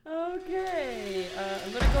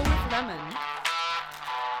salmon.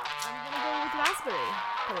 I'm gonna go with raspberry.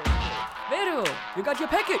 Currently. Vero, you got your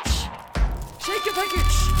package. Shake your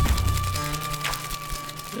package.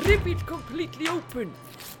 Rip it completely open.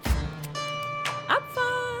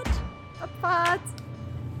 Abfahrt. Abfahrt.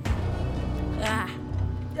 Ah.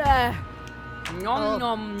 Yeah. Nom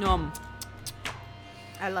nom nom.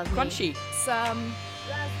 I love Crunchy. Some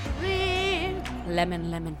raspberry.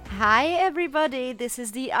 Lemon. Hi everybody, this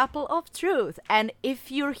is the Apple of Truth, and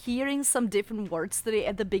if you're hearing some different words today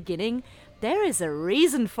at the beginning, there is a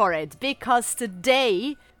reason for it, because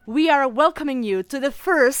today we are welcoming you to the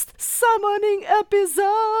first summoning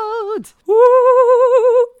episode! Woo!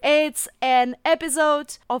 It's an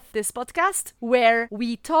episode of this podcast where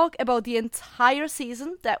we talk about the entire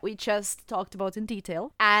season that we just talked about in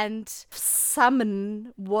detail and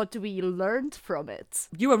summon what we learned from it.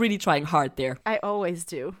 You are really trying hard there. I always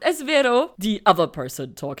do. As Vero, the other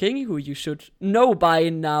person talking, who you should know by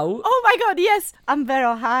now. Oh my god, yes! I'm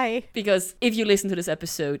Vero, hi. Because if you listen to this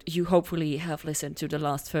episode, you hopefully have listened to the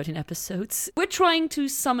last 13 episodes. We're trying to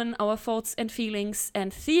summon our thoughts and feelings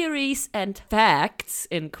and theories and facts,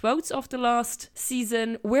 in quotes, of the last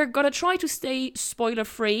season. We're gonna try to stay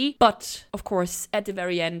spoiler-free, but, of course, at the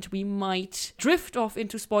very end, we might drift off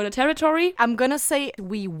into spoiler territory. I'm gonna say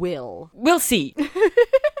we will. We'll see.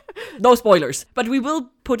 No spoilers. But we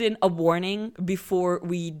will put in a warning before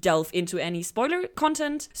we delve into any spoiler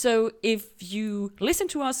content. So if you listen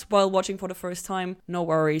to us while watching for the first time, no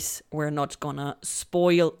worries. We're not gonna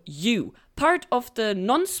spoil you. Part of the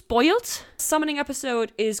non-spoiled summoning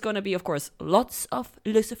episode is gonna be, of course, lots of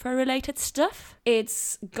Lucifer-related stuff.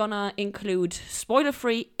 It's gonna include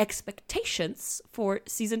spoiler-free expectations for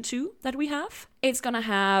season 2 that we have. It's gonna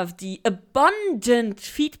have the abundant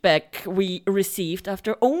feedback we received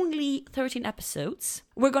after only 13 episodes.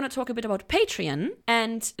 We're gonna talk a bit about Patreon,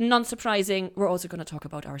 and non-surprising, we're also gonna talk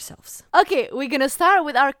about ourselves. Okay, we're gonna start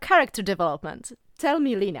with our character development. Tell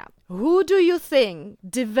me, Lina, who do you think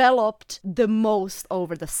developed the most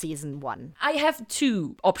over the season 1? I have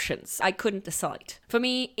 2 options. I couldn't decide. For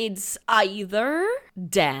me, it's either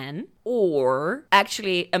Dan or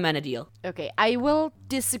actually Amenadiel. Okay, I will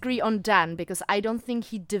disagree on Dan because I don't think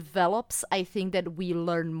he develops. I think that we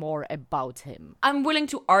learn more about him. I'm willing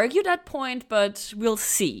to argue that point, but we'll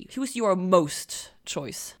see. Who's your most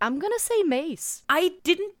choice? I'm gonna say Mace. I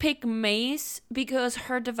didn't pick Mace because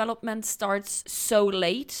her development starts so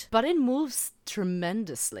late. But it moves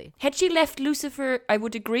tremendously. Had she left Lucifer, I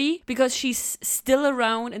would agree, because she's still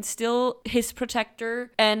around and still his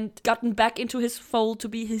protector and gotten back into his fold to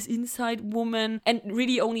be his inside woman, and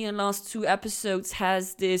really only in the last 2 episodes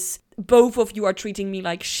has this both of you are treating me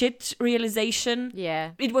like shit realization.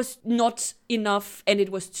 Yeah. It was not enough and it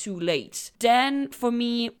was too late. Dan, for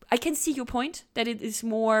me, I can see your point that it is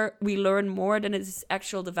more, we learn more than it is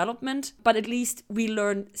actual development, but at least we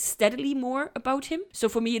learn steadily more about him. So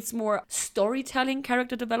for me, it's more storytelling,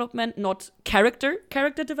 character development, not character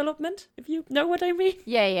development, if you know what I mean.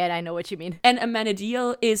 Yeah, I know what you mean. And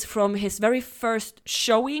Amenadiel is from his very first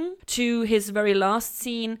showing to his very last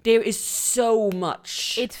scene. There is so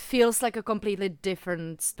much. It feels like a completely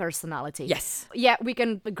different personality. Yes. Yeah, we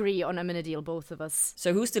can agree on Amenadiel, both of us.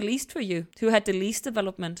 So who's the least for you? Who had the least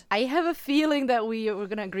development? I have a feeling that we're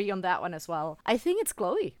going to agree on that one as well. I think it's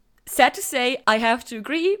Chloe. Sad to say, I have to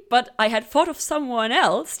agree, but I had thought of someone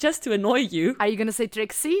else just to annoy you. Are you going to say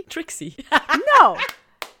Trixie? Trixie. No.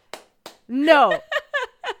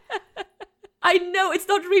 I know, it's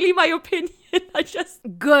not really my opinion. I just...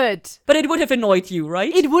 Good. But it would have annoyed you,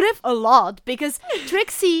 right? It would have a lot, because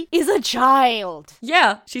Trixie is a child.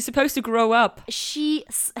 Yeah, she's supposed to grow up. She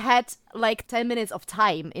had like 10 minutes of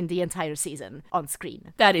time in the entire season on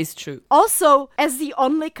screen. That is true. Also, as the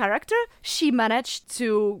only character, she managed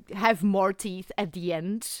to have more teeth at the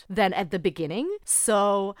end than at the beginning.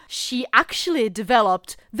 So she actually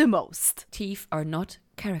developed the most. Teeth are not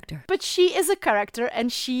character. But she is a character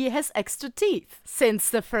and she has extra teeth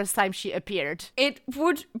since the first time she appeared. It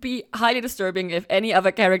would be highly disturbing if any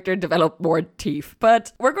other character developed more teeth,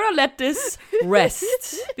 but we're gonna let this rest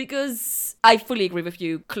because I fully agree with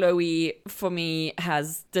you. Chloe, for me,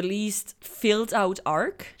 has the least filled out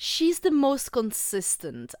arc. She's the most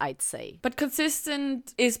consistent, I'd say. But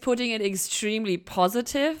consistent is putting it extremely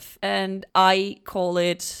positive, and I call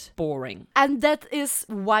it boring. And that is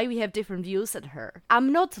why we have different views at her. I'm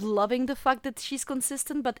I'm not loving the fact that she's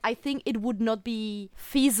consistent, but I think it would not be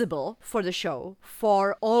feasible for the show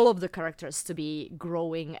for all of the characters to be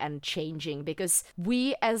growing and changing, because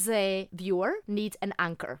we as a viewer need an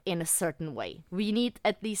anchor in a certain way. We need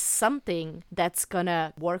at least something that's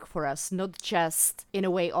gonna work for us, not just in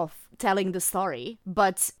a way of telling the story,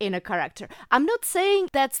 but in a character. I'm not saying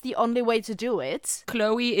that's the only way to do it.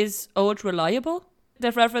 Chloe is old reliable?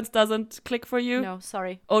 That reference doesn't click for you? No,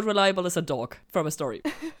 sorry. Old reliable is a dog from a story.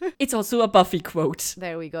 It's also a Buffy quote.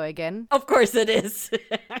 There we go again. Of course it is.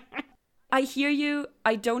 I hear you.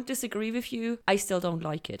 I don't disagree with you. I still don't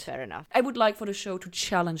like it. Fair enough. I would like for the show to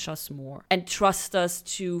challenge us more and trust us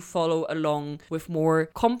to follow along with more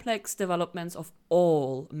complex developments of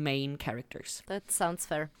all main characters. That sounds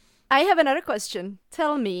fair. I have another question.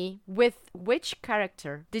 Tell me, with which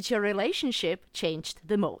character did your relationship change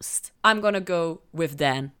the most? I'm gonna go with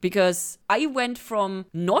Dan, because I went from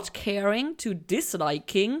not caring to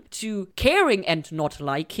disliking to caring and not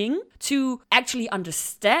liking to actually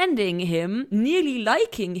understanding him, nearly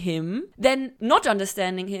liking him, then not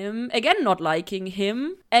understanding him, again not liking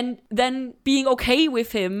him, and then being okay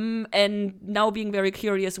with him and now being very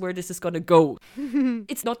curious where this is gonna go.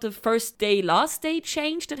 It's not the first day, last day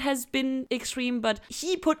change that has been extreme, but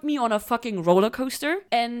he put me on a fucking roller coaster,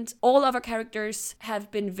 and all other characters have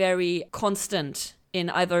been very constant in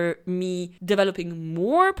either me developing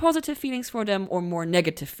more positive feelings for them or more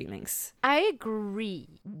negative feelings. I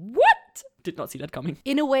agree. What? Did not see that coming.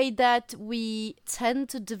 In a way that we tend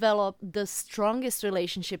to develop the strongest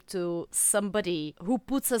relationship to somebody who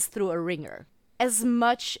puts us through a ringer. As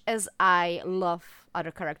much as I love other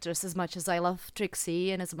characters, as much as I love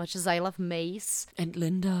Trixie and as much as I love Mace. And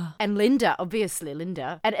Linda. And Linda, obviously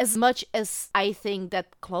Linda. And as much as I think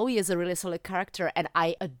that Chloe is a really solid character and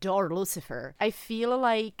I adore Lucifer, I feel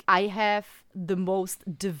like I have the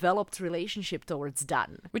most developed relationship towards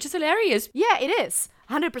Dan. Which is hilarious. Yeah, it is.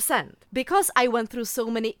 100%. Because I went through so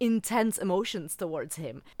many intense emotions towards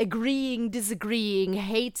him. Agreeing, disagreeing,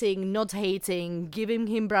 hating, not hating, giving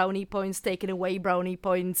him brownie points, taking away brownie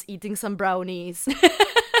points, eating some brownies.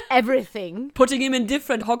 Everything. Putting him in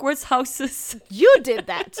different Hogwarts houses. You did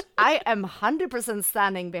that. I am 100%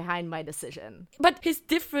 standing behind my decision. But his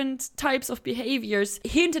different types of behaviors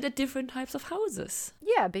hinted at different types of houses.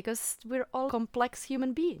 Yeah, because we're all complex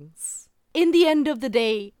human beings. In the end of the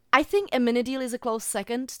day, I think Amenadiel is a close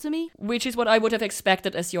second to me. Which is what I would have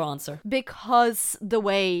expected as your answer. Because the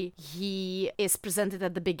way he is presented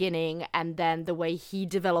at the beginning and then the way he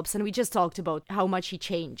develops, and we just talked about how much he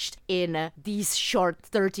changed in these short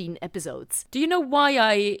 13 episodes. Do you know why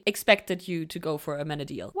I expected you to go for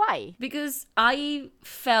Amenadiel? Why? Because I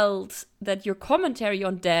felt that your commentary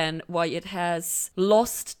on Dan, why it has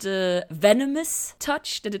lost the venomous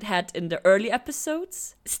touch that it had in the early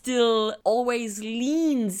episodes, still always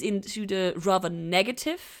leans into the rather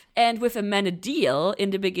negative. And with Amenadiel in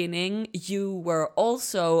the beginning, you were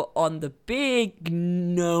also on the big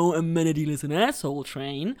no, Amenadiel is an asshole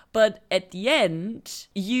train. But at the end,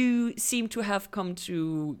 you seem to have come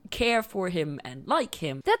to care for him and like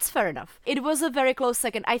him. That's fair enough. It was a very close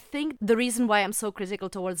second. I think the reason why I'm so critical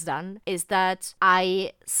towards Dan is that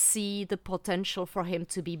I see the potential for him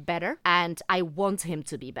to be better and I want him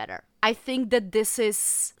to be better. I think that this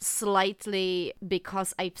is slightly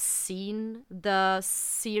because I've seen the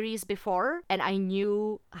series before and I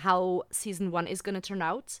knew how season 1 is going to turn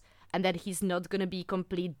out and that he's not going to be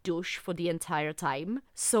complete douche for the entire time.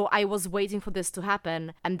 So I was waiting for this to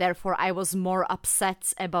happen and therefore I was more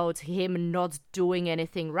upset about him not doing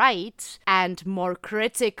anything right and more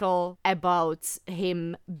critical about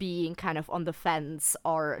him being kind of on the fence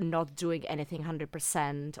or not doing anything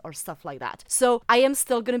 100% or stuff like that. So I am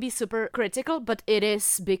still going to be super critical, but it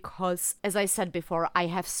is because, as I said before, I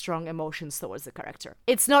have strong emotions towards the character.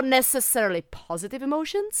 It's not necessarily positive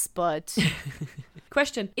emotions, but...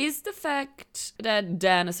 Question, is the fact that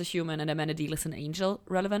Dan is a human and Amenadiel is an angel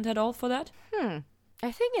relevant at all for that?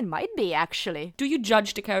 I think it might be, actually. Do you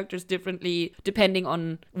judge the characters differently depending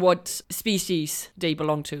on what species they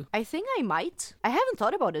belong to? I think I might. I haven't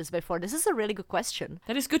thought about this before. This is a really good question.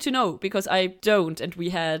 That is good to know, because I don't, and we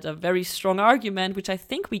had a very strong argument, which I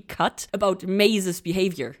think we cut, about Maze's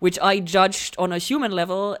behavior, which I judged on a human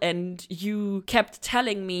level, and you kept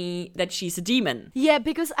telling me that she's a demon. Yeah,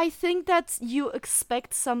 because I think that you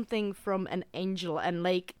expect something from an angel, and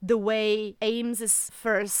like the way Ames is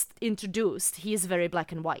first introduced, he is very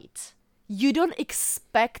black and white. You don't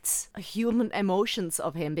expect human emotions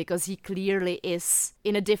of him because he clearly is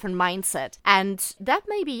in a different mindset. And that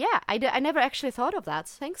may be, yeah, I never actually thought of that.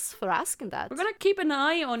 Thanks for asking that. We're gonna keep an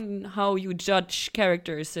eye on how you judge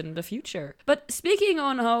characters in the future. But speaking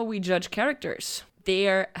on how we judge characters,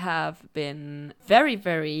 there have been very,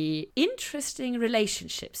 very interesting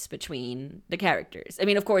relationships between the characters. I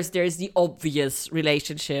mean, of course, there's the obvious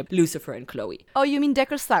relationship, Lucifer and Chloe. Oh, you mean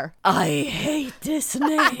Decker Star? I hate this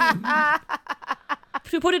name.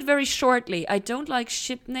 To put it very shortly, I don't like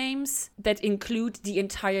ship names that include the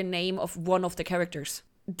entire name of one of the characters.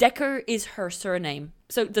 Decker is her surname.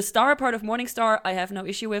 So the star part of Morningstar I have no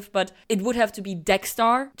issue with, but it would have to be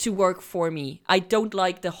Deckstar to work for me. I don't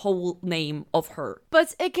like the whole name of her.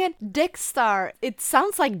 But again, Deckstar, it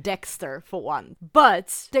sounds like Dexter for one. But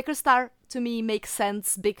Deckerstar to me makes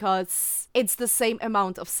sense because it's the same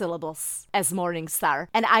amount of syllables as Morningstar.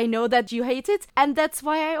 And I know that you hate it, and that's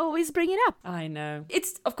why I always bring it up. I know.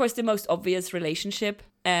 It's, of course, the most obvious relationship.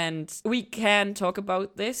 And we can talk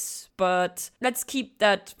about this, but let's keep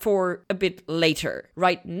that for a bit later.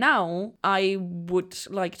 Right now, I would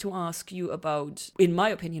like to ask you about, in my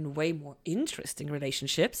opinion, way more interesting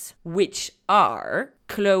relationships, which are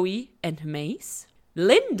Chloe and Mace,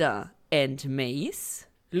 Linda and Mace,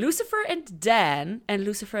 Lucifer and Dan, and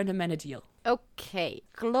Lucifer and Amenadiel. Okay,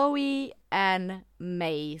 Chloe and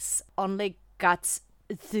Mace only got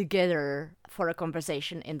together for a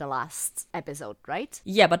conversation in the last episode, right?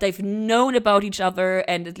 Yeah, but they've known about each other,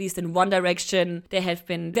 and at least in one direction, there have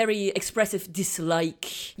been very expressive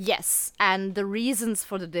dislike. Yes, and the reasons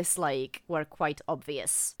for the dislike were quite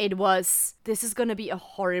obvious. It was, this is gonna be a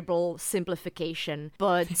horrible simplification,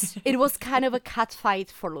 but it was kind of a cat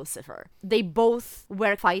fight for Lucifer. They both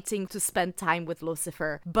were fighting to spend time with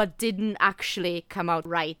Lucifer, but didn't actually come out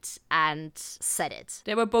right and said it.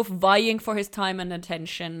 They were both vying for his time and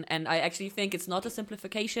attention, and I actually think it's not a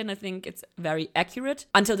simplification. I think it's very accurate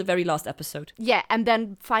until the very last episode. Yeah, and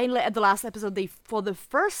then finally at the last episode, they for the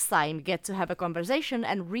first time get to have a conversation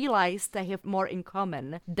and realize they have more in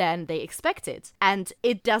common than they expected. And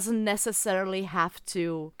it doesn't necessarily have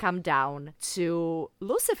to come down to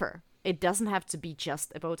Lucifer. It doesn't have to be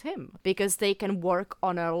just about him, because they can work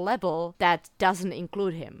on a level that doesn't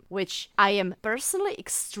include him, which I am personally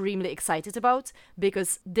extremely excited about,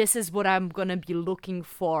 because this is what I'm gonna be looking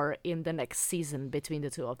for in the next season between the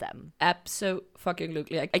two of them.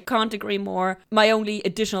 Absolutely. I can't agree more. My only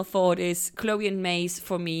additional thought is Chloe and Mace,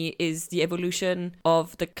 for me, is the evolution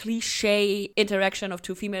of the cliche interaction of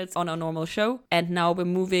two females on a normal show, and now we're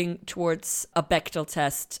moving towards a Bechdel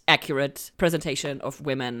test accurate presentation of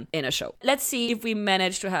women in a show. Let's see if we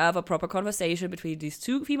manage to have a proper conversation between these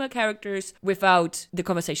two female characters without the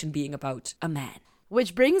conversation being about a man.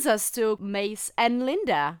 Which brings us to Mace and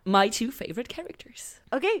Linda. My two favorite characters.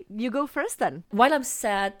 Okay, you go first then. While I'm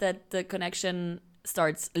sad that the connection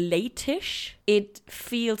starts late-ish, it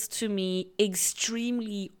feels to me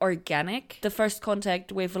extremely organic. The first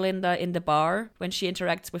contact with Linda in the bar when she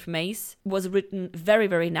interacts with Mace was written very,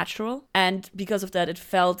 very natural, and because of that it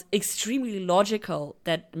felt extremely logical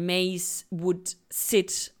that Mace would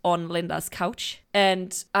sit on Linda's couch.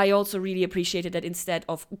 And I also really appreciated that instead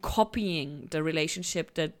of copying the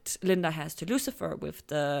relationship that Linda has to Lucifer with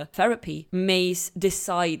the therapy, Mace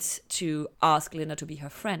decides to ask Linda to be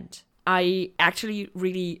her friend. I actually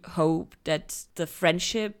really hope that the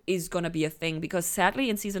friendship is gonna be a thing, because sadly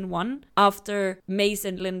in season 1, after Mace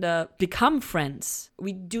and Linda become friends,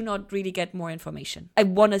 we do not really get more information. I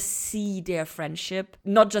wanna see their friendship,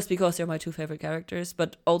 not just because they're my two favorite characters,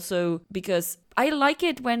 but also because I like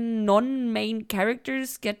it when non-main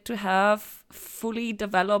characters get to have fully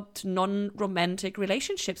developed non-romantic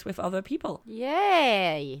relationships with other people.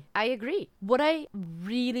 Yay! I agree. What I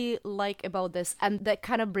really like about this, and that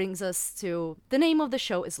kind of brings us to the name of the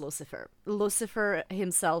show, is Lucifer. Lucifer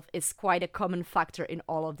himself is quite a common factor in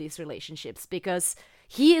all of these relationships, because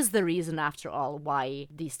he is the reason, after all, why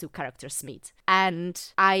these two characters meet. And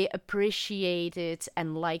I appreciated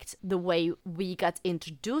and liked the way we got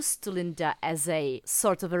introduced to Linda as a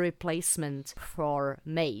sort of a replacement for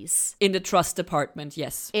Mace. In the trust department,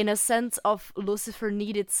 yes. In a sense of Lucifer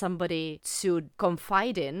needed somebody to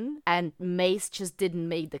confide in, and Mace just didn't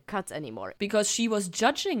make the cut anymore. Because she was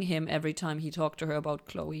judging him every time he talked to her about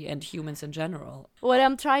Chloe and humans in general. What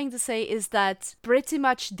I'm trying to say is that pretty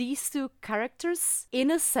much these two characters, in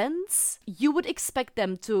a sense, you would expect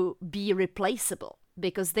them to be replaceable,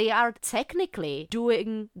 because they are technically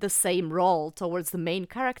doing the same role towards the main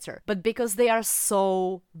character. But because they are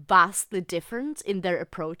so vastly different in their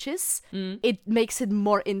approaches, it makes it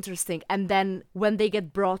more interesting. And then when they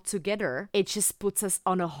get brought together, it just puts us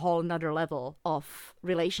on a whole nother level of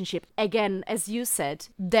relationship. Again, as you said,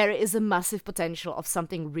 there is a massive potential of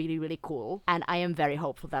something really, really cool. And I am very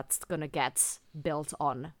hopeful that's gonna get built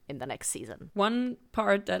on in the next season. One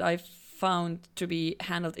part that I found to be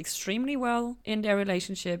handled extremely well in their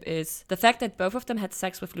relationship is the fact that both of them had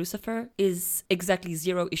sex with Lucifer is exactly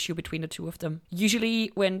zero issue between the two of them.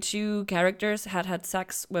 Usually when two characters had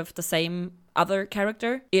sex with the same other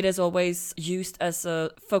character, it is always used as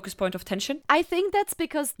a focus point of tension. I think that's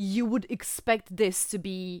because you would expect this to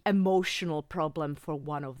be emotional problem for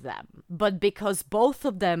one of them. But because both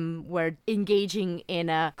of them were engaging in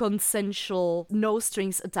a consensual, no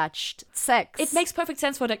strings attached sex. It makes perfect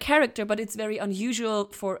sense for the character, but it's very unusual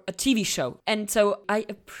for a TV show. And so I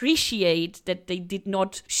appreciate that they did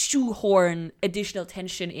not shoehorn additional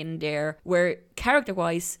tension in there where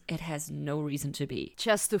character-wise it has no reason to be.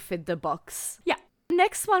 Just to fit the box. Yeah.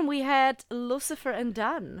 Next one we had Lucifer and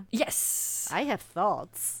Dan. Yes. I have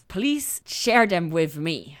thoughts. Please share them with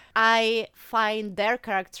me. I find their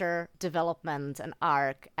character development, an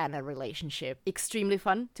arc, and a relationship extremely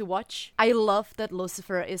fun to watch. I love that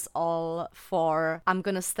Lucifer is all for, I'm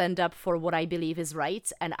gonna stand up for what I believe is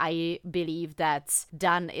right, and I believe that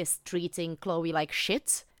Dan is treating Chloe like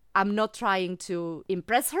shit. I'm not trying to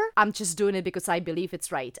impress her. I'm just doing it because I believe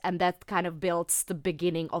it's right. And that kind of builds the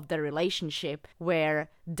beginning of the relationship where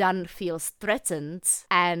Dan feels threatened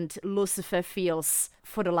and Lucifer feels,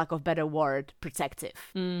 for the lack of better word, protective.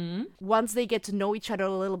 Once they get to know each other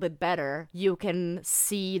a little bit better, you can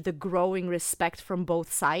see the growing respect from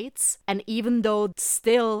both sides. And even though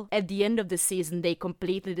still at the end of the season they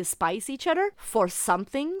completely despise each other for some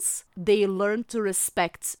things, they learn to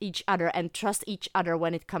respect each other and trust each other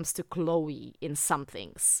when it comes to Chloe in some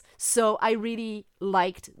things. So I really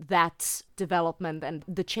liked that development and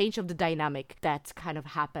the change of the dynamic that kind of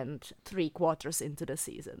happened 3/4 into the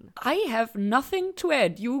season. I have nothing to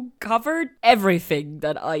add. You covered everything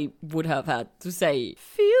that I would have had to say.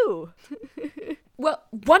 Phew! Well,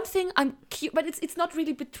 one thing but it's not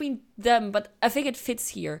really between them, but I think it fits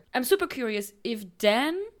here. I'm super curious if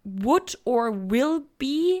Dan would or will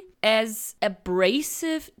be as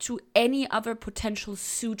abrasive to any other potential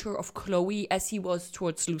suitor of Chloe as he was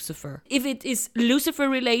towards Lucifer. If it is Lucifer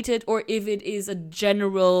related or if it is a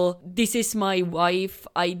general, this is my wife,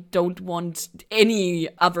 I don't want any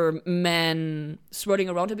other man swirling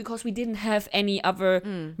around her, because we didn't have any other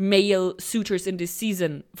male suitors in this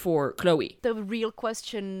season for Chloe. The real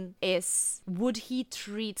question is, would he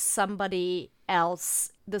treat somebody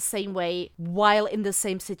else the same way while in the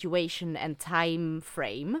same situation and time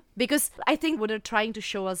frame? Because I think what they're trying to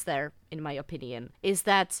show us there, in my opinion, is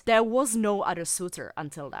that there was no other suitor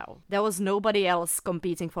until now. There was nobody else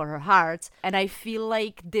competing for her heart, and I feel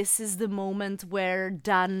like this is the moment where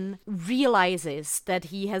Dan realizes that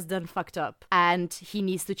he has done fucked up and he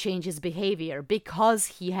needs to change his behavior because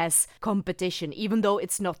he has competition, even though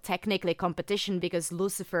it's not technically competition because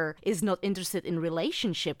Lucifer is not interested in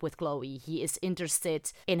relationship with Chloe. He is interested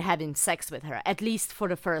in having sex with her, at least for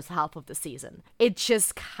the first half of the season. It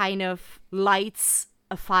just kind of lights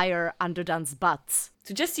a fire under Dan's butt.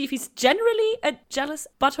 To just see if he's generally a jealous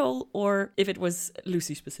butthole or if it was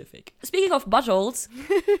Lucy specific. Speaking of buttholes,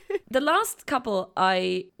 the last couple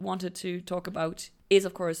I wanted to talk about is,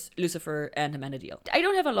 of course, Lucifer and Amenadiel. I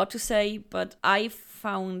don't have a lot to say, but I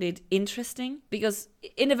found it interesting because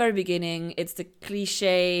in the very beginning, it's the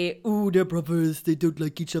cliche, ooh, they're brothers, they don't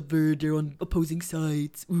like each other, they're on opposing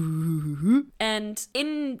sides, ooh. And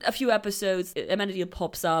in a few episodes, Amenadiel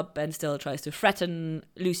pops up and still tries to threaten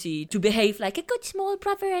Lucy to behave like a good small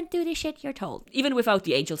brother and do the shit you're told. Even without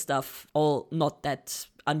the angel stuff, all not that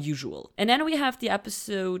unusual. And then we have the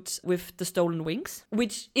episode with the stolen wings,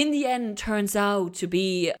 which in the end turns out to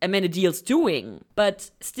be Amenadiel's doing,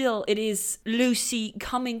 but still it is Lucy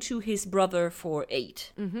coming to his brother for aid,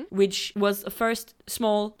 which was a first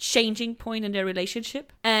small changing point in their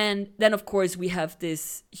relationship. And then of course we have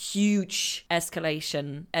this huge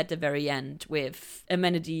escalation at the very end with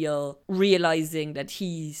Amenadiel realizing that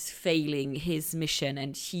he's failing his mission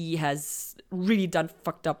and he has really done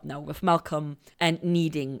fucked up now with Malcolm and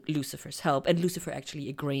needing Lucifer's help, and Lucifer actually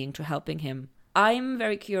agreeing to helping him. I'm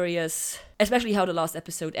very curious, especially how the last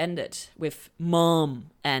episode ended with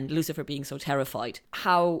Mom and Lucifer being so terrified,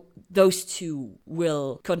 how those two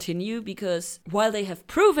will continue, because while they have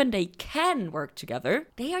proven they can work together,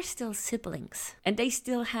 they are still siblings and they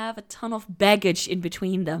still have a ton of baggage in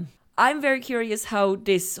between them. I'm very curious how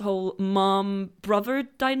this whole mom-brother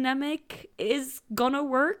dynamic is gonna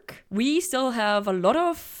work. We still have a lot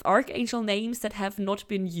of archangel names that have not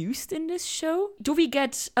been used in this show. Do we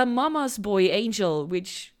get a mama's boy angel,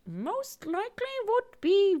 which most likely would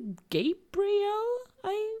be Gabriel?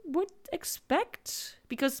 I would expect,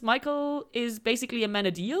 because Michael is basically a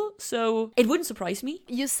man-a-deal, so it wouldn't surprise me.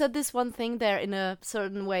 You said this one thing there in a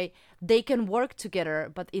certain way. They can work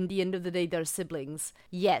together, but in the end of the day, they're siblings.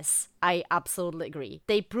 Yes, I absolutely agree.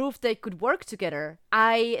 They proved they could work together.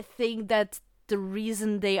 I think that the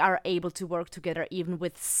reason they are able to work together, even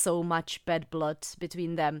with so much bad blood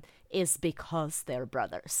between them, is because they're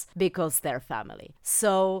brothers, because they're family.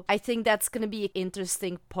 So I think that's going to be an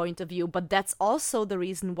interesting point of view, but that's also the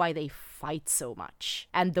reason why they fight so much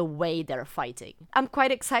and the way they're fighting. I'm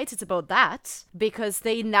quite excited about that because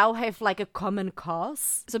they now have like a common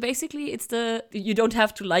cause. So basically it's you don't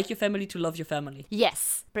have to like your family to love your family.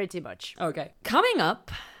 Yes, pretty much. Okay. Coming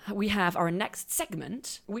up, we have our next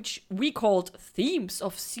segment, which we called Themes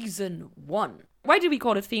of Season 1. Why did we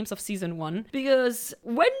call it Themes of Season 1? Because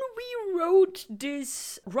when we wrote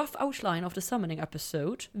this rough outline of the summoning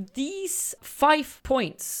episode, these 5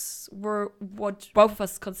 points were what both of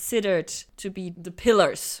us considered to be the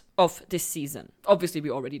pillars of this season. Obviously,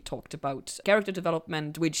 we already talked about character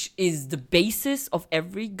development, which is the basis of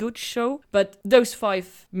every good show, but those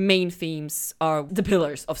 5 main themes are the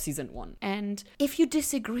pillars of season 1. And if you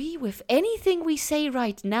disagree with anything we say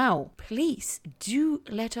right now, please do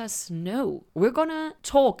let us know. We're gonna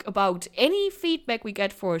talk about any feedback we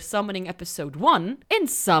get for Summoning Episode 1 in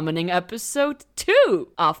Summoning Episode 2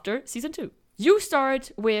 after Season 2. You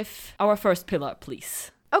start with our first pillar,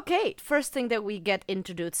 please. Okay, first thing that we get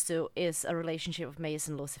introduced to is a relationship of Mace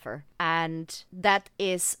and Lucifer. And that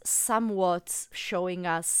is somewhat showing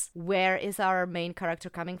us where is our main character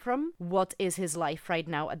coming from, what is his life right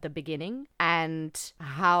now at the beginning, and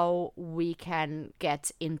how we can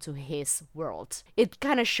get into his world. It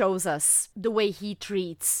kind of shows us the way he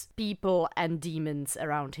treats people and demons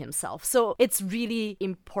around himself. So it's really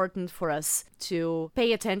important for us to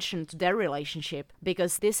pay attention to their relationship,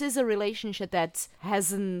 because this is a relationship that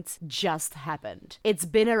hasn't just happened. It's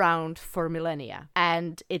been around for millennia,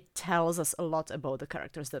 and it tells us a lot about the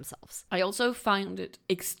characters themselves. I also found it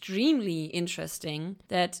extremely interesting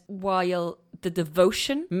that while the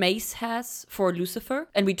devotion Mace has for Lucifer,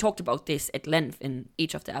 and we talked about this at length in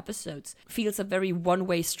each of the episodes, feels a very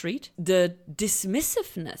one-way street. The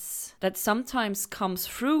dismissiveness that sometimes comes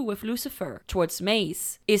through with Lucifer towards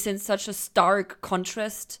Mace is in such a stark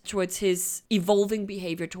contrast towards his evolving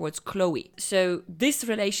behavior towards Chloe. So this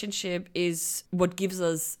relationship is what gives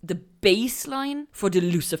us the baseline for the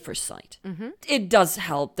Lucifer side. Mm-hmm. It does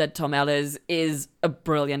help that Tom Ellis is a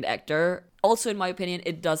brilliant actor. Also, in my opinion,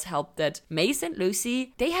 it does help that Mace and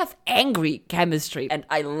Lucy, they have angry chemistry. And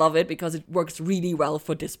I love it because it works really well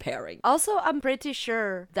for this pairing. Also, I'm pretty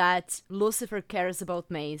sure that Lucifer cares about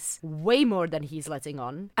Mace way more than he's letting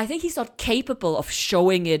on. I think he's not capable of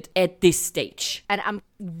showing it at this stage. And I'm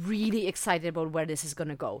really excited about where this is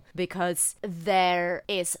gonna go, because there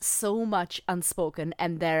is so much unspoken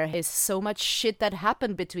and there is so much shit that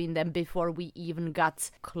happened between them before we even got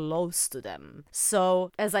close to them.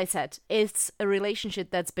 So, as I said, it's a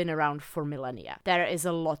relationship that's been around for millennia. There is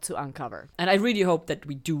a lot to uncover. And I really hope that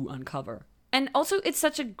we do uncover. And also, it's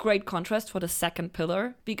such a great contrast for the second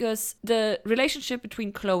pillar, because the relationship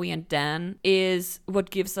between Chloe and Dan is what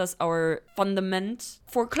gives us our fundament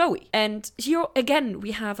for Chloe. And here, again,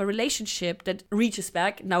 we have a relationship that reaches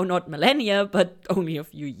back, now not millennia, but only a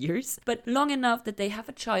few years, but long enough that they have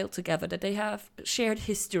a child together, that they have shared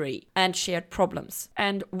history and shared problems.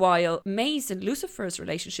 And while Mace and Lucifer's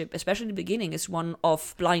relationship, especially in the beginning, is one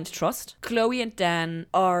of blind trust, Chloe and Dan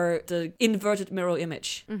are the inverted mirror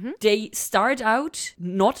image. Mm-hmm. They start out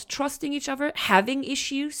not trusting each other, having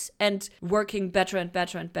issues, and working better and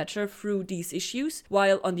better and better through these issues,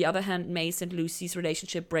 while on the other hand, Mace and Lucy's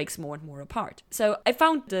relationship breaks more and more apart. So I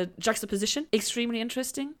found the juxtaposition extremely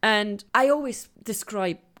interesting, and I always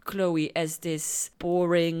describe Chloe as this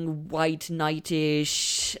boring, white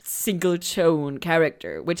knightish, single tone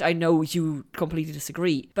character, which I know you completely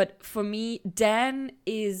disagree. But for me, Dan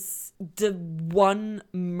is the one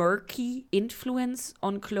murky influence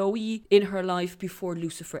on Chloe in her life before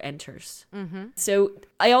Lucifer enters. Mm-hmm. So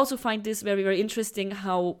I also find this very, very interesting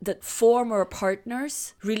how the former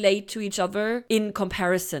partners relate to each other in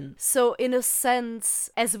comparison. So in a sense,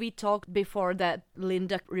 as we talked before that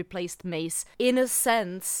Linda replaced Mace, in a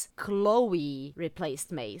sense, Chloe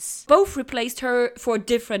replaced Mace. Both replaced her for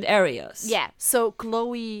different areas. Yeah, so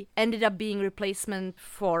Chloe ended up being replacement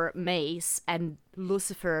for Mace, and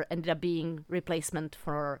Lucifer ended up being replacement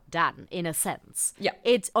for Dan, in a sense. Yeah.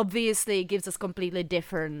 It obviously gives us completely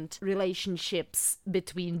different relationships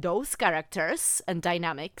between those characters and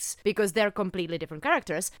dynamics, because they're completely different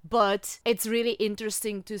characters, but it's really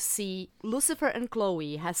interesting to see Lucifer and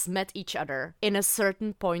Chloe has met each other in a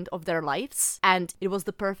certain point of their lives, and it was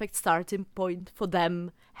the perfect starting point for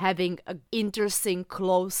them having an interesting,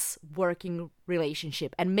 close working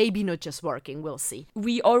relationship. And maybe not just working, we'll see.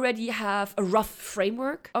 We already have a rough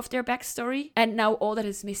framework of their backstory, and now all that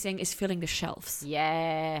is missing is filling the shelves.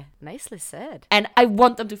 Yeah, nicely said. And I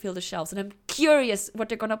want them to fill the shelves, and I'm curious what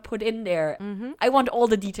they're gonna put in there. I want all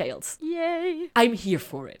the details. Yay! I'm here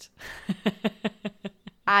for it.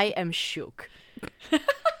 I am shook.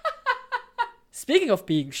 Speaking of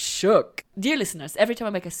being shook, dear listeners, every time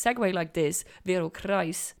I make a segue like this, Vero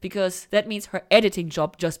cries, because that means her editing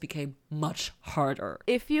job just became much harder.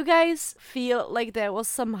 If you guys feel like there was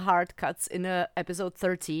some hard cuts in episode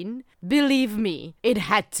 13, believe me, it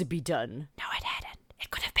had to be done. No, it hadn't. It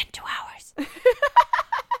could have been 2 hours.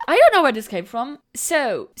 I don't know where this came from.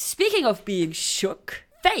 So, speaking of being shook,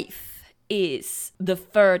 Faith is the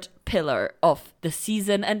third pillar of the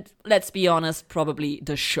season, and let's be honest, probably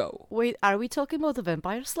the show. Wait, are we talking about the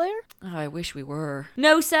Vampire Slayer? Oh, I wish we were.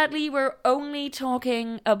 No, sadly, we're only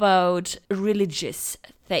talking about religious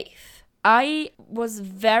faith. I was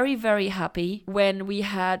very, very happy when we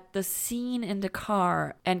had the scene in the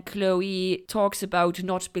car and Chloe talks about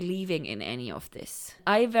not believing in any of this.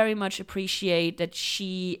 I very much appreciate that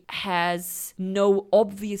she has no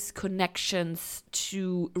obvious connections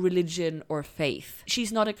to religion or faith.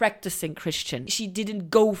 She's not a practicing Christian. She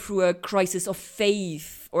didn't go through a crisis of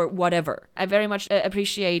faith or whatever. I very much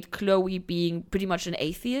appreciate Chloe being pretty much an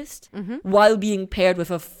atheist while being paired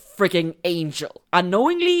with a freaking angel.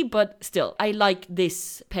 Unknowingly, but still, I like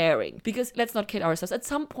this pairing. Because let's not kid ourselves, at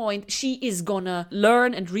some point, she is gonna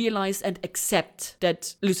learn and realize and accept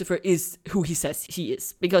that Lucifer is who he says he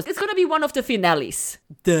is. Because it's gonna be one of the finales.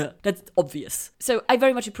 Duh. That's obvious. So I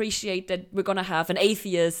very much appreciate that we're gonna have an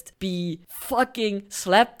atheist be fucking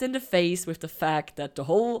slapped in the face with the fact that the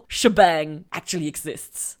whole shebang actually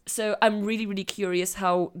exists. So I'm really, really curious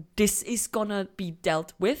how this is gonna be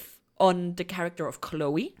dealt with on the character of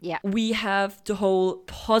Chloe. Yeah. We have the whole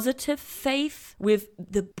positive faith with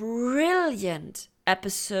the brilliant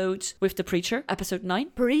episode with the preacher, episode 9.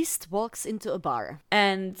 Priest walks into a bar.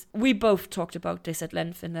 And we both talked about this at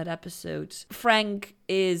length in that episode. Frank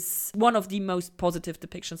is one of the most positive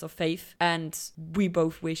depictions of faith, and we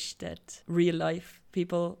both wish that real life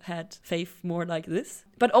people had faith more like this.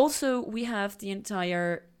 But also we have the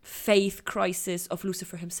entire faith crisis of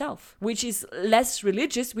Lucifer himself, which is less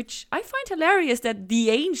religious, which I find hilarious that the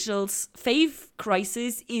angel's faith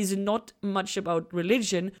crisis is not much about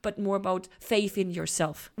religion, but more about faith in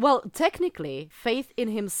yourself. Well, technically, faith in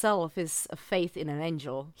himself is a faith in an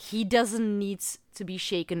angel. He doesn't need to be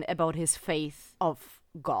shaken about his faith of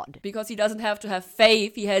God. Because he doesn't have to have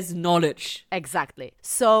faith, he has knowledge. Exactly.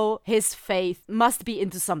 So his faith must be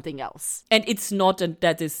into something else. And it's not, and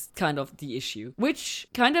that is kind of the issue. Which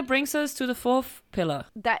kind of brings us to the fourth pillar.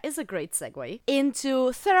 That is a great segue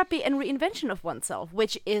into therapy and reinvention of oneself,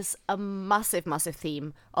 which is a massive, massive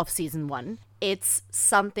theme of season 1. It's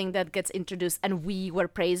something that gets introduced and we were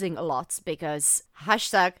praising a lot because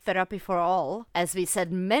 #therapy for all, as we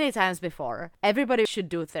said many times before, everybody should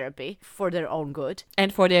do therapy for their own good.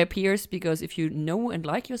 And for their peers, because if you know and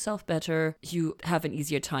like yourself better, you have an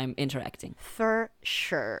easier time interacting. For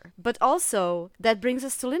sure. But also, that brings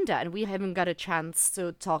us to Linda, and we haven't got a chance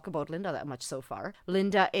to talk about Linda that much so far.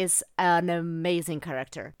 Linda is an amazing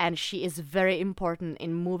character, and she is very important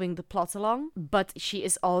in moving the plot along, but she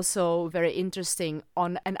is also very interesting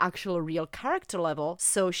on an actual real character level,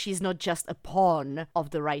 so she's not just a pawn of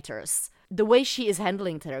the writers. The way she is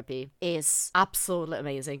handling therapy is absolutely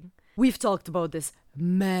amazing. We've talked about this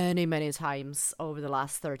many, many times over the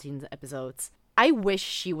last 13 episodes. I wish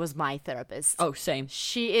she was my therapist. Oh, same.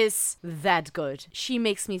 She is that good. She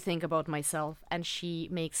makes me think about myself and she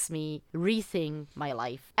makes me rethink my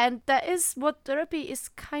life. And that is what therapy is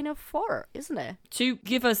kind of for, isn't it? To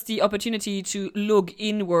give us the opportunity to look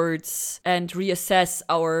inwards and reassess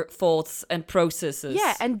our thoughts and processes.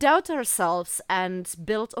 Yeah, and doubt ourselves and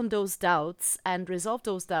build on those doubts and resolve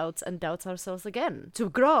those doubts and doubt ourselves again. To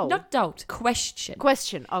grow. Not doubt, question.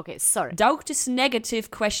 Question. Okay, sorry. Doubt is negative,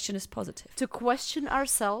 question is positive. To question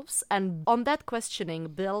ourselves and on that questioning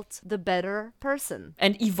build the better person.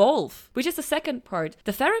 And evolve, which is the second part.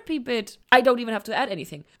 The therapy bit, I don't even have to add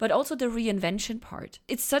anything, but also the reinvention part.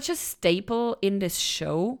 It's such a staple in this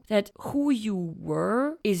show that who you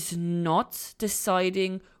were is not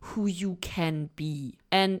deciding who you can be.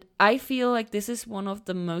 And I feel like this is one of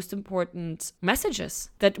the most important messages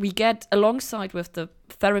that we get alongside with the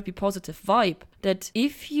therapy positive vibe, that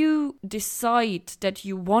if you decide that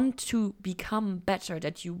you want to become better,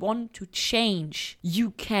 that you want to change,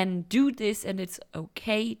 you can do this, and it's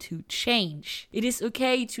okay to change. It is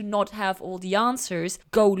okay to not have all the answers,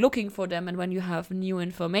 go looking for them, and when you have new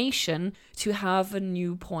information, to have a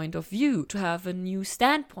new point of view, to have a new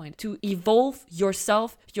standpoint, to evolve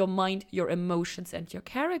yourself, your mind, your emotions, and your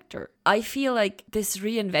character. I feel like this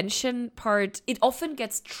reinvention part, it often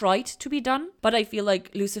gets tried to be done, but I feel like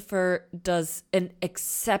Lucifer does an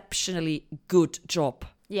exceptionally good job.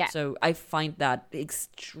 Yeah. So I find that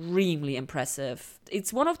extremely impressive.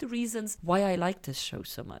 It's one of the reasons why I like this show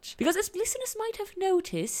so much. Because as listeners might have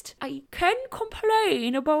noticed, I can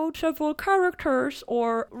complain about several characters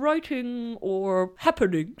or writing or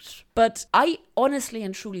happenings. But I honestly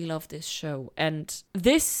and truly love this show. And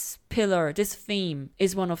this pillar, this theme,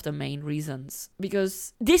 is one of the main reasons.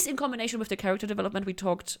 Because this, in combination with the character development we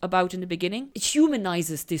talked about in the beginning, it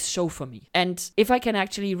humanizes this show for me. And if I can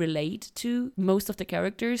actually relate to most of the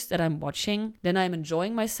characters that I'm watching, then I'm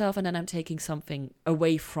enjoying myself, and then I'm taking something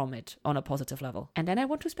away from it on a positive level. And then I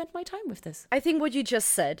want to spend my time with this. I think what you just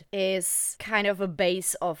said is kind of a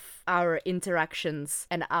base of our interactions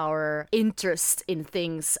and our interest in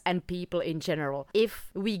things and people in general.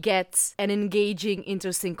 If we get an engaging,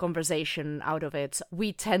 interesting conversation out of it,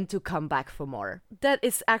 we tend to come back for more. That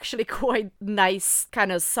is actually quite nice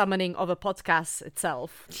kind of summoning of a podcast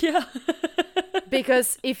itself. Yeah.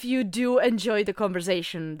 Because if you do enjoy the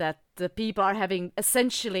conversation that the people are having,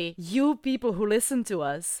 essentially, you people who listen to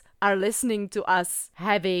us are listening to us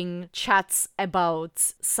having chats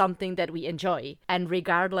about something that we enjoy. And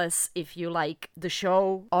regardless if you like the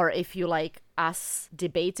show or if you like us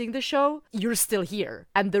debating the show, you're still here.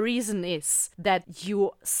 And the reason is that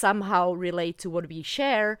you somehow relate to what we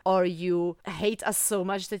share, or you hate us so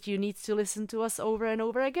much that you need to listen to us over and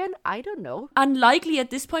over again. I don't know. Unlikely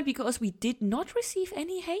at this point, because we did not receive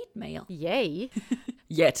any hate mail. Yay.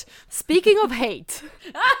 Yet. Speaking of hate.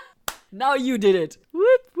 Now you did it.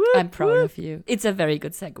 Whoop, whoop, I'm proud whoop. of you. It's a very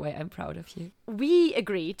good segue. I'm proud of you. We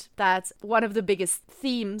agreed that one of the biggest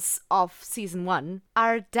themes of season 1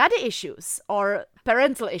 are daddy issues, or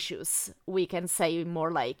parental issues, we can say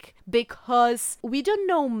more like, because we don't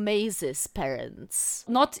know Maze's parents.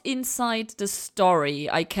 Not inside the story.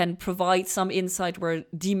 I can provide some insight where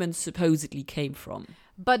demons supposedly came from.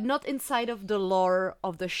 But not inside of the lore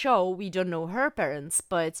of the show. We don't know her parents,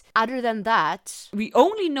 but other than that... We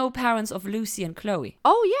only know parents of Lucy and Chloe.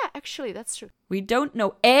 Oh yeah, actually, that's true. We don't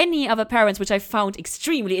know any other parents, which I found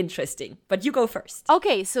extremely interesting. But you go first.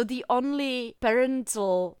 Okay, so the only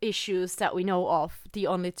parental issues that we know of, the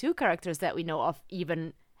only two characters that we know of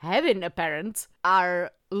even having a parent,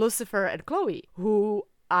 are Lucifer and Chloe, who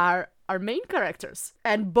are our main characters.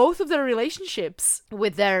 And both of their relationships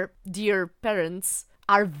with their dear parents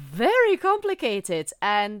are very complicated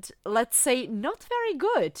and, let's say, not very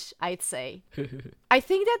good, I'd say. I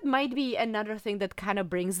think that might be another thing that kind of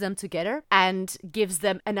brings them together and gives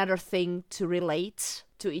them another thing to relate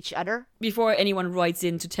to each other. Before anyone writes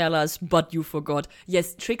in to tell us, but you forgot.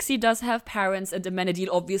 Yes, Trixie does have parents, and Amenadiel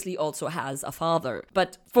obviously also has a father.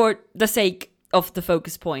 But for the sake of the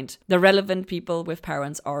focus point, the relevant people with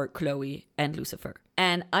parents are Chloe and Lucifer.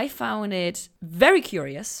 And I found it very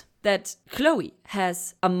curious that Chloe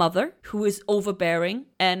has a mother who is overbearing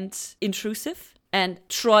and intrusive and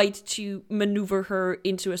tried to maneuver her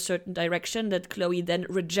into a certain direction that Chloe then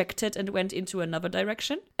rejected and went into another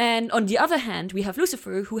direction. And on the other hand, we have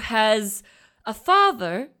Lucifer, who has a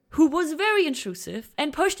father who was very intrusive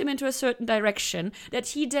and pushed him into a certain direction that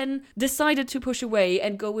he then decided to push away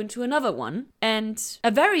and go into another one. And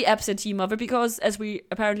a very absentee mother, because as we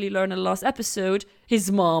apparently learned in the last episode,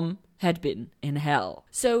 his mom had been in hell.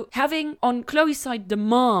 So having on Chloe's side the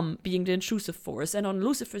mom being the intrusive force, and on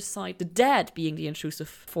Lucifer's side the dad being the intrusive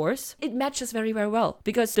force, it matches very, very well.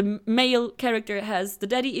 Because the male character has the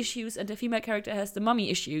daddy issues and the female character has the mommy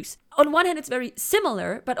issues. On one hand, it's very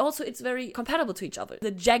similar, but also it's very compatible to each other. The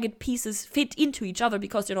jagged pieces fit into each other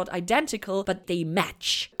because they're not identical, but they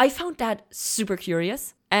match. I found that super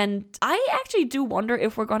curious. And I actually do wonder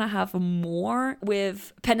if we're gonna have more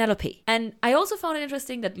with Penelope. And I also found it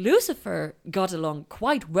interesting that Lucifer got along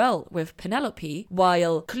quite well with Penelope,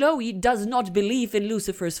 while Chloe does not believe in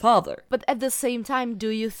Lucifer's father. But at the same time, do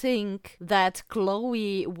you think that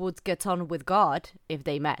Chloe would get on with God if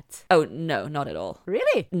they met? Oh, no, not at all.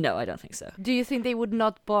 Really? No, I don't think so. Do you think they would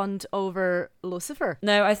not bond over Lucifer?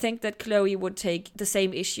 No, I think that Chloe would take the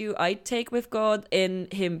same issue I'd take with God in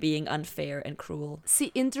him being unfair and cruel.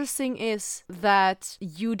 See, interesting is that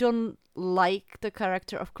you don't like the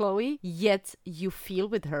character of Chloe, yet you feel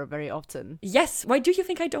with her very often. Yes, why do you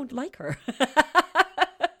think I don't like her?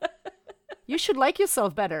 You should like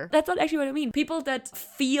yourself better. That's not actually what I mean. People that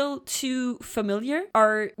feel too familiar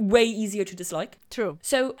are way easier to dislike. True.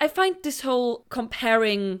 So I find this whole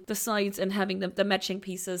comparing the sides and having the matching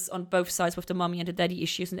pieces on both sides with the mommy and the daddy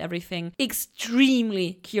issues and everything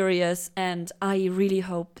extremely curious, and I really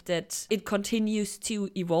hope that it continues to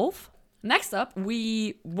evolve. Next up,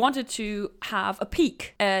 we wanted to have a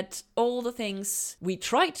peek at all the things we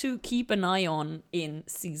tried to keep an eye on in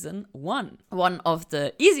season 1. One of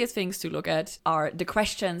the easiest things to look at are the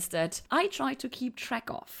questions that I try to keep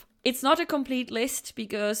track of. It's not a complete list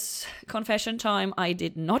because, confession time, I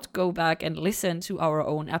did not go back and listen to our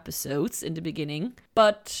own episodes in the beginning.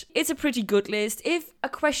 But it's a pretty good list. If a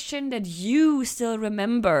question that you still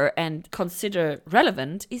remember and consider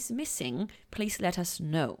relevant is missing, please let us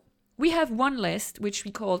know. We have one list which we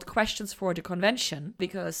called Questions for the Convention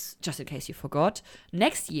because, just in case you forgot,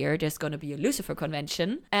 next year there's going to be a Lucifer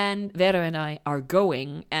convention and Vera and I are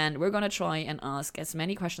going, and we're going to try and ask as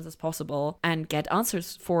many questions as possible and get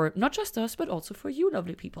answers for not just us but also for you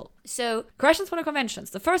lovely people. So, questions for the conventions.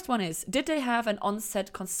 The first one is, did they have an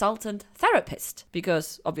on-set consultant therapist?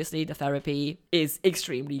 Because obviously the therapy is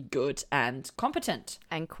extremely good and competent.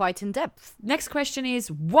 And quite in depth. Next question is,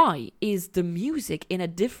 why is the music in a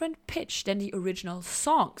different pitch than the original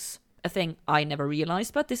songs? A thing I never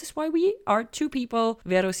realized, but this is why we are two people.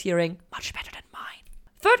 Vero's hearing much better than mine.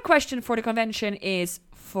 Third question for the convention is,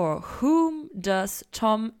 for whom does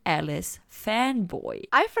Tom Ellis fanboy?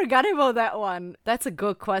 I forgot about that one. That's a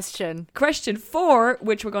good question. Question 4,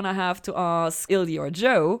 which we're gonna have to ask Ildi or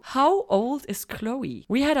Joe, how old is Chloe?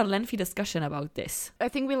 We had a lengthy discussion about this. I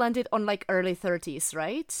think we landed on like early 30s,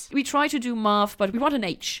 right? We try to do math, but we want an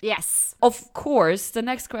age. Yes. Of course, the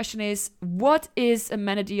next question is, what is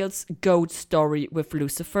Amenadiel's goat story with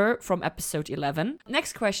Lucifer from episode 11?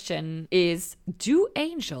 Next question is, do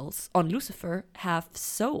angels on Lucifer have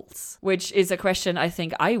souls? Which is a question I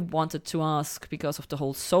think I wanted to ask because of the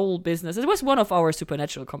whole soul business. It was one of our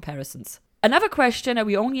supernatural comparisons. Another question that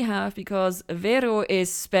we only have because Vero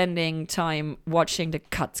is spending time watching the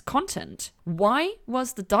cut content. Why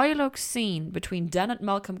was the dialogue scene between Dan and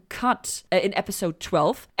Malcolm cut in episode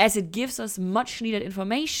 12, as it gives us much needed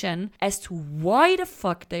information as to why the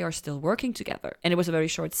fuck they are still working together? And it was a very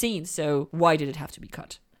short scene, so why did it have to be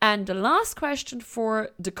cut? And the last question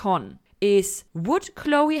for the con is, would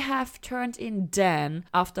Chloe have turned in Dan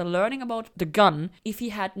after learning about the gun if he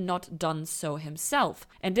had not done so himself?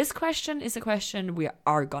 And this question is a question we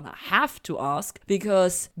are gonna have to ask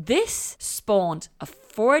because this spawned a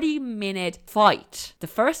 40-minute fight. The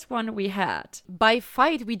first one we had. By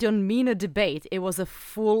fight, we don't mean a debate. It was a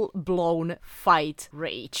full-blown fight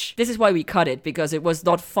rage. This is why we cut it, because it was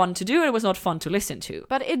not fun to do and it was not fun to listen to.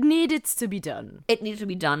 But it needed to be done. It needed to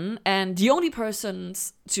be done, and the only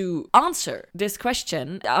persons to answer this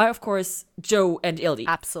question are, of course, Joe and Ildi.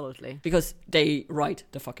 Absolutely. Because they write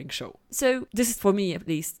the fucking show. So this is, for me at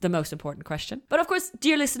least, the most important question. But of course,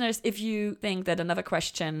 dear listeners, if you think that another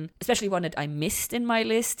question, especially one that I missed in my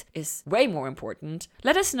list, is way more important,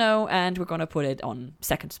 let us know and we're gonna put it on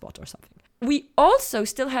second spot or something. We also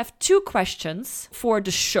still have 2 questions for the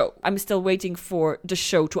show. I'm still waiting for the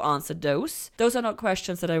show to answer those. Those are not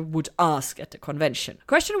questions that I would ask at the convention.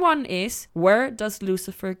 Question 1 is, where does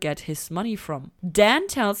Lucifer get his money from? Dan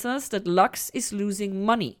tells us that Lux is losing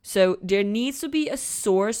money, so there needs to be a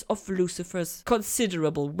source of Lucifer's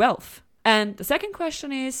considerable wealth. And the second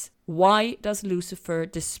question is, why does Lucifer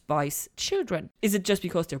despise children? Is it just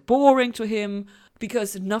because they're boring to him?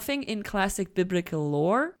 Because nothing in classic biblical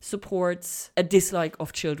lore supports a dislike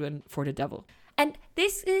of children for the devil. And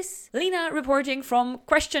this is Lena reporting from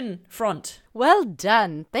Question Front. Well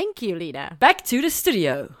done. Thank you, Lena. Back to the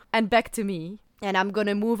studio. And back to me. And I'm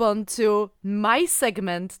gonna move on to my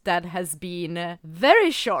segment that has been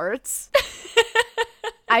very short.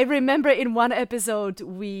 I remember in one episode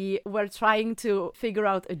we were trying to figure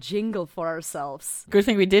out a jingle for ourselves. Good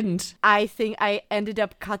thing we didn't. I think I ended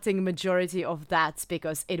up cutting majority of that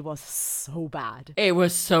because it was so bad. It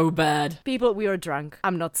was so bad. People, we were drunk.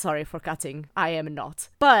 I'm not sorry for cutting. I am not.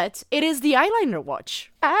 But it is the eyeliner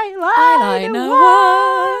watch. Eyeliner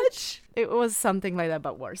watch. It was something like that,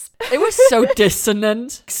 but worse. It was so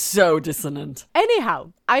dissonant. So dissonant.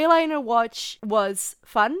 Anyhow, eyeliner watch was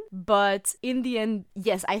fun, but in the end,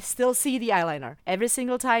 yes, I still see the eyeliner. Every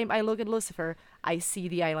single time I look at Lucifer, I see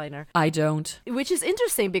the eyeliner. I don't. Which is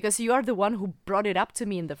interesting because you are the one who brought it up to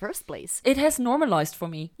me in the first place. It has normalized for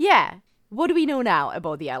me. Yeah. What we know now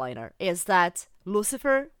about the eyeliner is that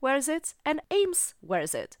Lucifer wears it and Ames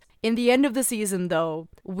wears it. In the end of the season, though,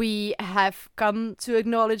 we have come to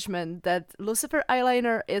acknowledgement that Lucifer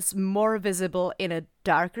eyeliner is more visible in a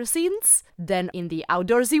darker scenes than in the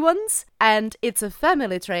outdoorsy ones, and it's a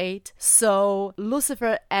family trait, so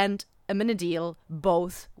Lucifer and Amenadiel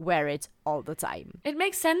both wear it all the time. It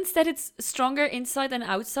makes sense that it's stronger inside than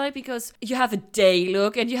outside because you have a day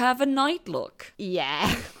look and you have a night look.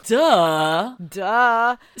 Yeah.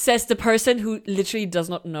 Duh. Says the person who literally does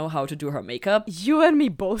not know how to do her makeup. You and me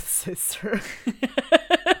both, sister.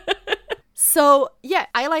 So, yeah,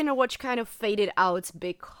 eyeliner watch kind of faded out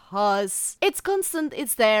because it's constant,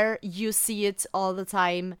 it's there, you see it all the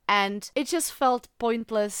time, and it just felt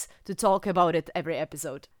pointless to talk about it every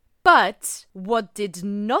episode. But what did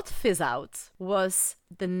not fizz out was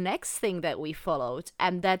the next thing that we followed,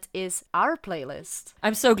 and that is our playlist.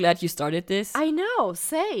 I'm so glad you started this. I know,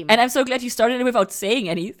 same. And I'm so glad you started it without saying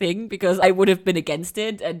anything, because I would have been against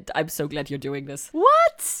it, and I'm so glad you're doing this.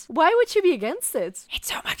 What? Why would you be against it? It's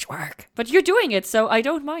so much work. But you're doing it, so I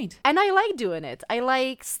don't mind. And I like doing it. I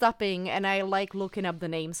like stopping, and I like looking up the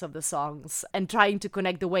names of the songs, and trying to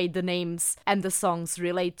connect the way the names and the songs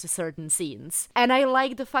relate to certain scenes. And I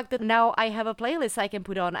like the fact that now I have a playlist I can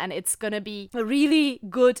put on, and it's gonna be a really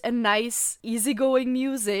good and nice, easygoing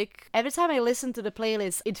music. Every time I listen to the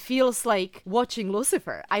playlist, it feels like watching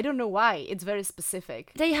Lucifer. I don't know why. It's very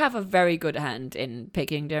specific. They have a very good hand in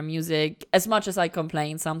picking their music. As much as I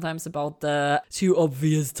complain sometimes about the too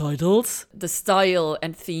obvious titles, the style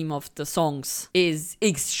and theme of the songs is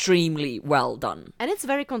extremely well done. And it's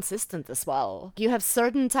very consistent as well. You have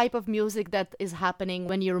certain type of music that is happening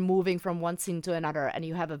when you're moving from one scene to another, and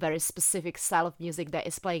you have a very specific style of music that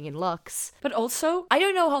is playing in Lux. But also, I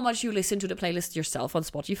don't know how much you listen to the playlist yourself on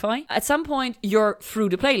Spotify. At some point, you're through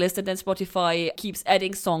the playlist and then Spotify keeps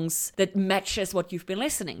adding songs that matches what you've been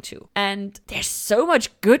listening to. And there's so much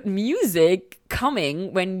good music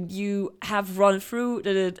coming when you have run through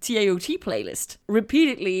the TAOT playlist.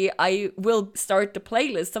 Repeatedly, I will start the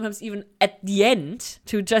playlist, sometimes even at the end,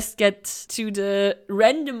 to just get to the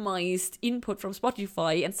randomized input from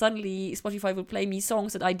Spotify, and suddenly Spotify will play me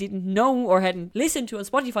songs that I didn't know or hadn't listened to on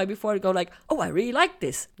Spotify before. I go like, oh, I really like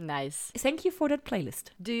this. Nice. Thank you for that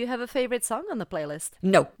playlist. Do you have a favorite song on the playlist?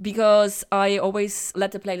 No, because I always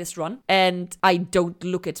let the playlist run and I don't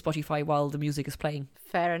look at Spotify while the music is playing.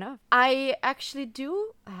 Fair enough. I actually do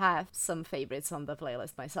have some favorites on the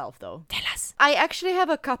playlist myself, though. Tell us. I actually have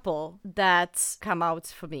a couple that come out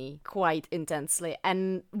for me quite intensely,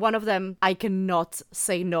 and one of them, I cannot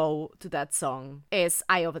say no to that song, is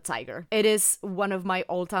Eye of a Tiger. It is one of my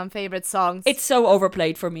all-time favorite songs. It's so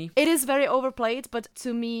overplayed for me. It is very overplayed, but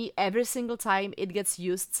to me, every single time it gets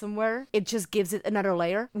used somewhere, it just gives it another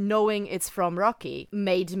layer. Knowing it's from Rocky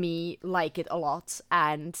made me like it a lot,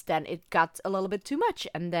 and then it got a little bit too much.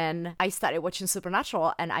 And then I started watching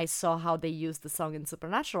Supernatural, and I saw how they used the song in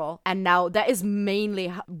Supernatural. And now that is mainly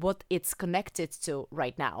what it's connected to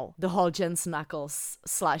right now. The whole Jensen Ackles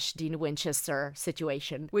 / Dean Winchester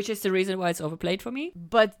situation. Which is the reason why it's overplayed for me.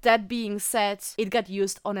 But that being said, it got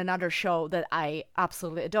used on another show that I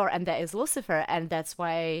absolutely adore, and that is Lucifer. And that's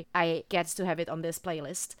why I get to have it on this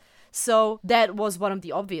playlist. So that was one of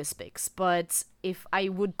the obvious picks. But if I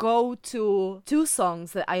would go to two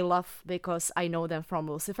songs that I love because I know them from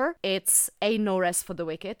Lucifer, it's Ain't No Rest for the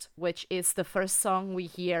Wicked, which is the first song we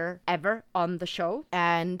hear ever on the show.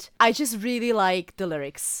 And I just really like the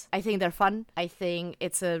lyrics. I think they're fun. I think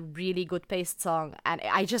it's a really good paced song, and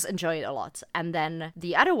I just enjoy it a lot. And then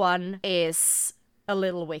the other one is A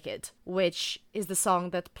Little Wicked, which is the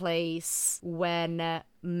song that plays when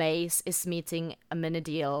Mace is meeting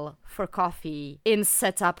Amenadiel for coffee in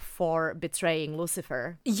setup for betraying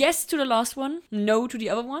Lucifer. Yes to the last one, no to the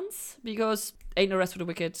other ones, because Ain't No Rest for the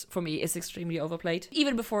Wicked, for me, is extremely overplayed.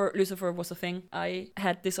 Even before Lucifer was a thing, I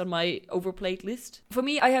had this on my overplayed list. For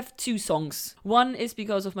me, I have 2 songs. One is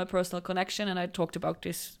because of my personal connection, and I talked about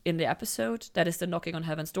this in the episode. That is the Knocking on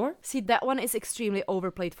Heaven's Door. See, that one is extremely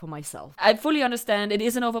overplayed for myself. I fully understand it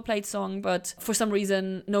is an overplayed song, but for some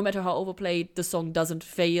reason, no matter how overplayed, the song doesn't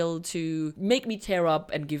fail to make me tear up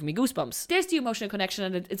and give me goosebumps. There's the emotional connection,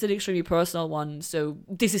 and it's an extremely personal one, so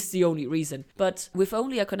this is the only reason. But with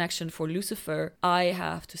only a connection for Lucifer, I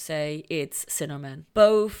have to say it's Sinnerman.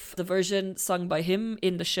 Both the version sung by him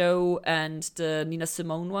in the show and the Nina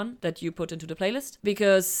Simone one that you put into the playlist,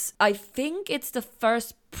 because I think it's the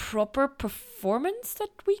first proper performance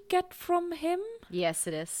that we get from him. Yes,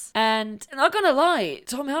 it is. And not gonna lie,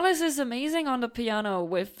 Tom Ellis is amazing on the piano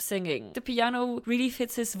with singing. The piano really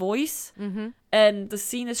fits his voice. And the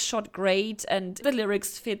scene is shot great, and the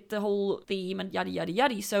lyrics fit the whole theme, and yada yada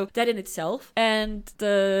yada. So that in itself. And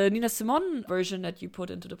the Nina Simone version that you put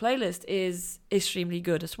into the playlist is extremely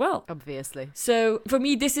good as well. Obviously. So for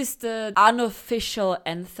me, this is the unofficial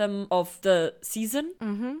anthem of the season,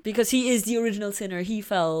 because he is the original sinner. He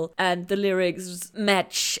fell, and the lyrics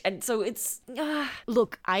match, and so it's.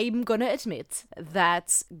 Look, I'm gonna admit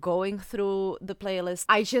that going through the playlist,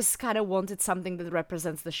 I just kind of wanted something that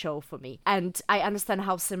represents the show for me. And I understand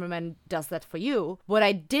how Zimmerman does that for you. What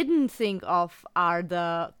I didn't think of are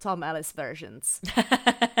the Tom Ellis versions.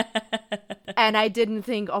 And I didn't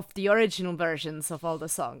think of the original versions of all the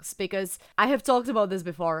songs, because I have talked about this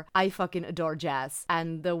before. I fucking adore jazz.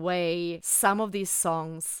 And the way some of these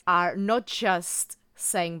songs are not just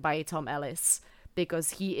sang by Tom Ellis,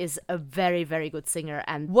 because he is a very, very good singer,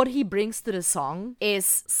 and what he brings to the song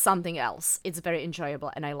is something else. It's very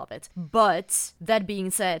enjoyable, and I love it. But that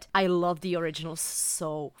being said, I love the original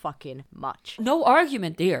so fucking much. No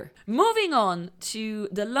argument there. Moving on to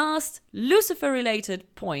the last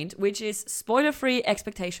Lucifer-related point, which is spoiler-free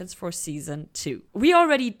expectations for season 2. We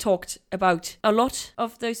already talked about a lot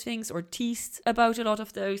of those things, or teased about a lot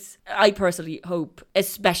of those. I personally hope,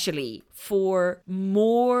 especially for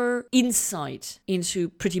more insight into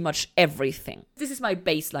pretty much everything. This is my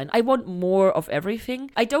baseline. I want more of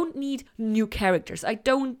everything. I don't need new characters. I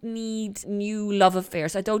don't need new love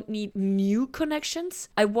affairs. I don't need new connections.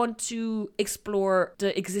 I want to explore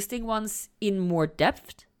the existing ones in more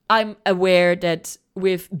depth. I'm aware that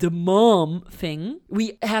with the mom thing,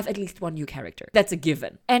 we have at least one new character. That's a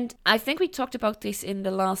given. And I think we talked about this in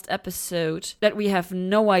the last episode, that we have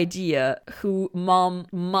no idea who mom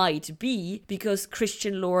might be, because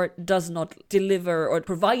Christian lore does not deliver or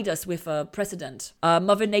provide us with a precedent.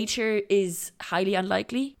 Mother Nature is highly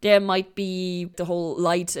unlikely. There might be the whole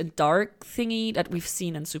light and dark thingy that we've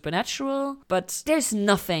seen in Supernatural, but there's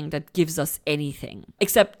nothing that gives us anything,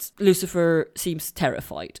 except Lucifer seems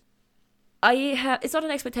terrified. It's not an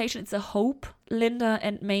expectation, it's a hope, Linda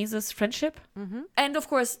and Maze's friendship. And of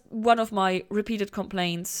course, one of my repeated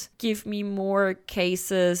complaints, give me more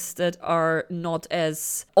cases that are not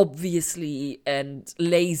as obviously and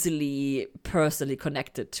lazily personally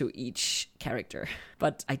connected to each character.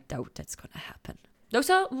 But I doubt that's gonna happen. Those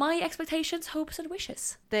are my expectations, hopes, and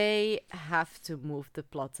wishes. They have to move the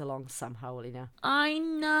plot along somehow, Lina. I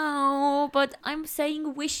know, but I'm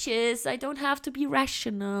saying wishes. I don't have to be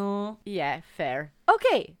rational. Yeah, fair.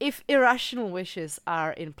 Okay, if irrational wishes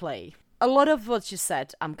are in play, a lot of what you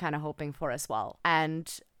said I'm kind of hoping for as well. And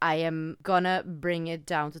I am gonna bring it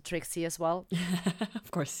down to Trixie as well. Of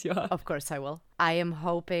course you are. Of course I will. I am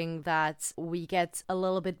hoping that we get a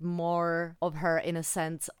little bit more of her in a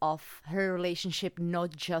sense of her relationship,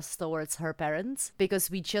 not just towards her parents, because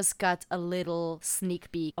we just got a little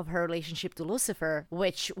sneak peek of her relationship to Lucifer,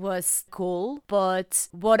 which was cool. But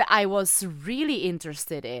what I was really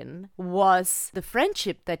interested in was the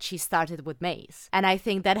friendship that she started with Mace. And I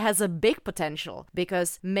think that has a big potential,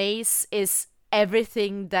 because Mace is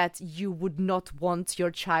everything that you would not want your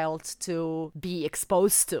child to be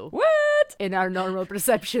exposed to. What? In our normal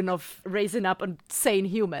perception of raising up a sane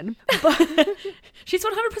human. But she's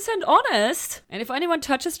 100% honest. And if anyone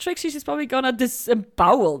touches Trixie, she's probably gonna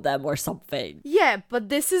disembowel them or something. Yeah, but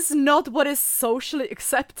this is not what is socially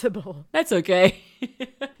acceptable. That's okay.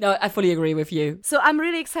 No, I fully agree with you. So I'm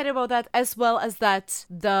really excited about that, as well as that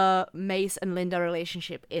the Mace and Linda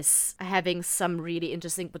relationship is having some really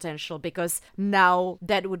interesting potential, because Now,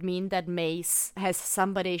 that would mean that Mace has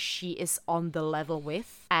somebody she is on the level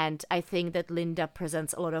with. And I think that Linda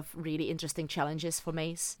presents a lot of really interesting challenges for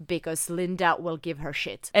Mace because Linda will give her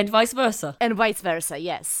shit. And vice versa. And vice versa,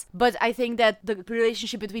 yes. But I think that the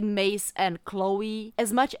relationship between Mace and Chloe,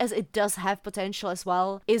 as much as it does have potential as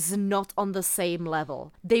well, is not on the same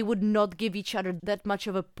level. They would not give each other that much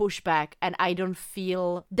of a pushback, and I don't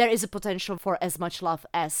feel there is a potential for as much love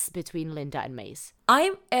as between Linda and Mace.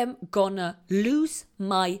 I am gonna lose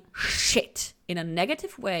my shit in a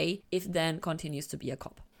negative way if Dan continues to be a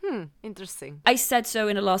cop. Interesting. I said so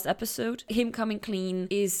in the last episode. Him coming clean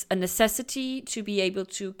is a necessity to be able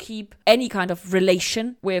to keep any kind of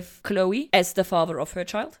relation with Chloe as the father of her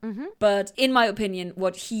child. But in my opinion,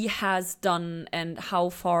 what he has done and how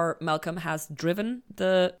far Malcolm has driven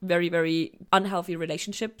the very, very unhealthy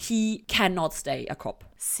relationship, he cannot stay a cop.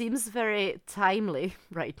 Seems very timely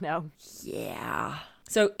right now. Yeah.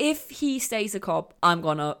 So if he stays a cop, I'm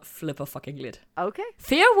gonna flip a fucking lid. Okay.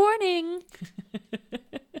 Fair warning.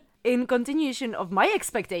 In continuation of my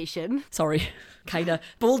expectation, Sorry, kinda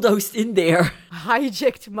bulldozed in there.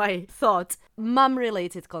 hijacked my thought.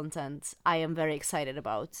 Mom-related content I am very excited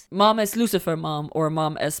about. Mom as Lucifer mom or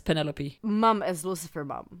mom as Penelope? Mom as Lucifer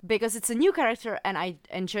Mom. Because it's a new character and I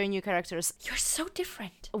enjoy new characters. You're so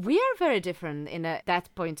different. We are very different in that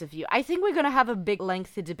point of view. I think we're gonna have a big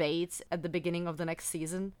lengthy debate at the beginning of the next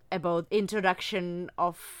season about introduction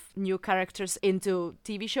of new characters into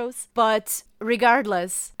TV shows. But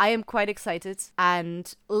regardless, I am quite excited.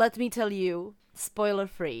 And let me tell you, spoiler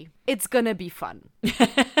free, it's gonna be fun.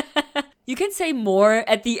 You can say more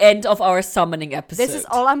at the end of our summoning episode. This is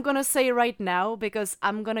all I'm gonna say right now because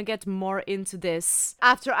I'm gonna get more into this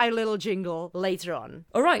after our little jingle later on.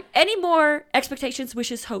 All right. Any more expectations,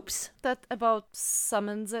 wishes, hopes? That about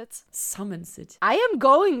summons it. Summons it. I am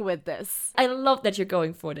going with this. I love that you're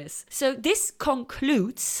going for this. So this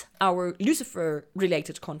concludes our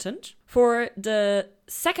Lucifer-related content. For the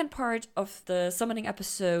second part of the summoning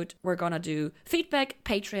episode, we're gonna do feedback,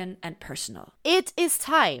 Patreon, and personal. It is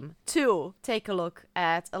time to take a look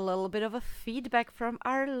at a little bit of a feedback from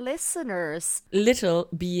our listeners. Little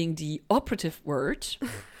being the operative word,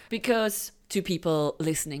 because to people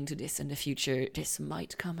listening to this in the future, this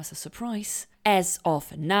might come as a surprise. As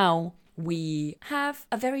of now, we have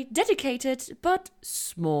a very dedicated but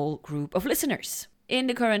small group of listeners. In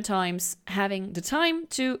the current times, having the time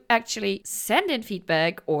to actually send in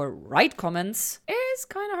feedback or write comments is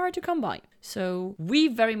kind of hard to come by. So we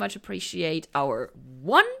very much appreciate our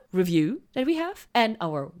one review that we have and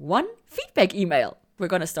our one feedback email. We're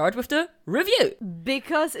gonna start with the review.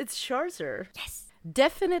 Because it's shorter. Yes.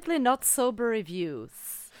 Definitely not sober reviews.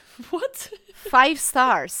 What? 5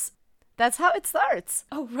 stars. That's how it starts.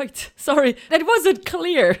 Oh, right. Sorry, that wasn't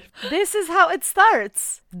clear. This is how it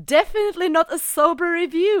starts. Definitely not a sober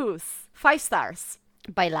reviews. 5 stars.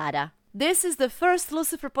 By Lada. This is the first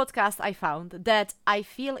Lucifer podcast I found that I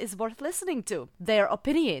feel is worth listening to. They're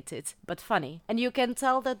opinionated, but funny. And you can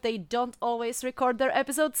tell that they don't always record their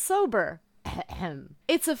episodes sober.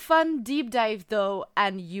 It's a fun deep dive though,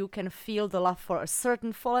 and you can feel the love for a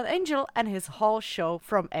certain fallen angel and his whole show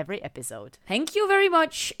from every episode. Thank you very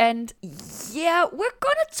much. And yeah, we're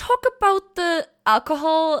gonna talk about the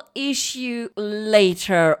alcohol issue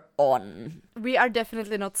later on. We are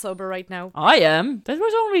definitely not sober right now. I am. That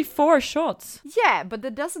was only 4 shots. Yeah, but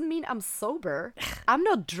that doesn't mean I'm sober. I'm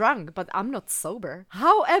not drunk, but I'm not sober.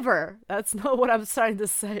 However, that's not what I'm trying to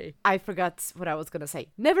say. I forgot what I was gonna say.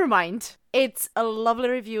 Never mind. It's a lovely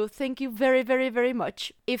review. Thank you very, very, very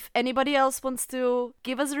much. If anybody else wants to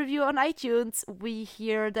give us a review on iTunes, we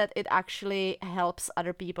hear that it actually helps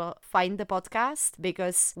other people find the podcast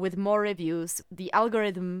because with more reviews, the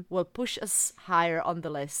algorithm will push us higher on the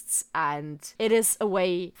lists and it is a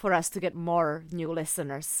way for us to get more new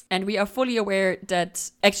listeners. And we are fully aware that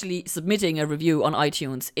actually submitting a review on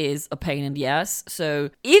iTunes is a pain in the ass. So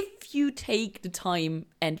if you take the time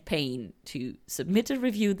and pain to submit a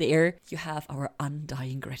review there, you have our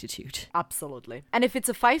undying gratitude. Absolutely. And if it's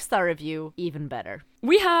a 5-star review, even better.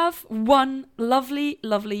 We have one lovely,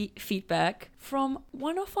 lovely feedback from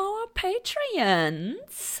one of our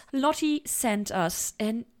Patreons. Lottie sent us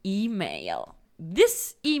an email.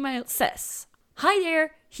 This email says, "Hi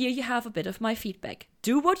there, here you have a bit of my feedback.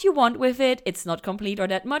 Do what you want with it. It's not complete or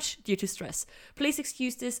that much due to stress. Please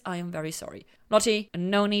excuse this. I am very sorry." Lottie,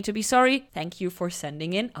 no need to be sorry. Thank you for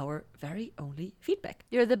sending in our very only feedback.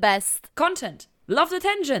 You're the best. Content. Love the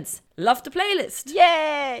tangents. Love the playlist.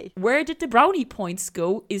 Yay! Where did the brownie points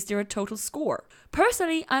go? Is there a total score?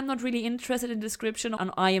 Personally, I'm not really interested in the description on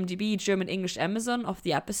IMDb, German, English, Amazon of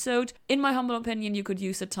the episode. In my humble opinion, you could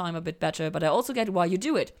use the time a bit better, but I also get why you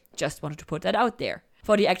do it. Just wanted to put that out there.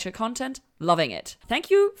 For the actual content, loving it. Thank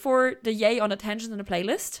you for the yay on the tangents in the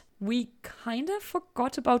playlist. We kind of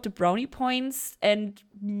forgot about the brownie points and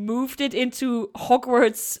moved it into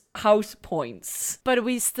Hogwarts house points. But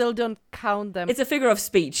we still don't count them. It's a figure of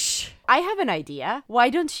speech. I have an idea.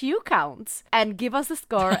 Why don't you count and give us a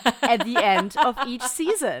score at the end of each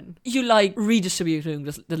season? You like redistributing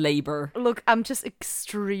the labor. Look, I'm just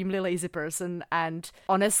extremely lazy person, and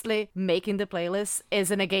honestly, making the playlist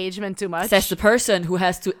is an engagement too much. Says the person who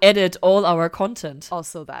has to edit all our content.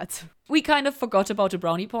 Also that. We kind of forgot about the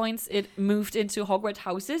brownie points. It moved into Hogwarts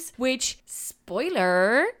houses, which,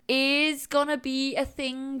 spoiler, is gonna be a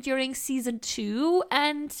thing during season 2.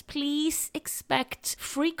 And please expect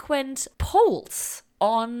frequent polls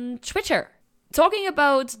on Twitter. Talking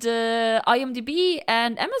about the IMDb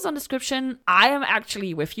and Amazon description, I am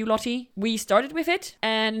actually with you, Lottie. We started with it,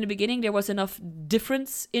 and in the beginning there was enough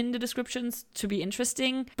difference in the descriptions to be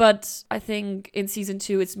interesting. But I think in season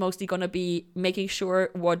 2 it's mostly gonna be making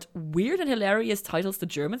sure what weird and hilarious titles the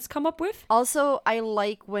Germans come up with. Also, I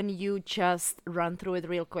like when you just run through it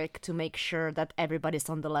real quick to make sure that everybody's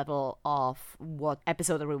on the level of what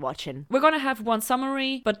episode are we watching. We're gonna have one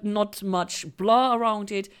summary, but not much blah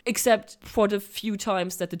around it, except for the few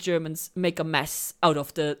times that the Germans make a mess out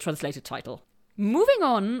of the translated title. Moving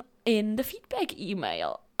on in the feedback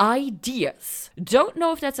email. Ideas. Don't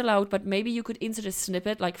know if that's allowed, but maybe you could insert a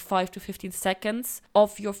snippet, like 5 to 15 seconds,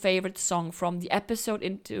 of your favorite song from the episode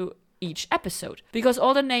into each episode, because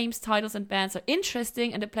all the names, titles and bands are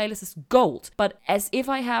interesting and the playlist is gold, but as if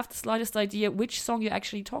I have the slightest idea which song you're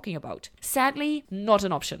actually talking about. Sadly, not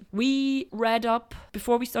an option. We read up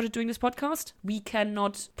before we started doing this podcast. We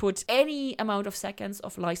cannot put any amount of seconds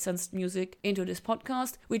of licensed music into this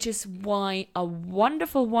podcast, which is why a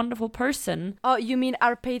wonderful, wonderful person... Oh, you mean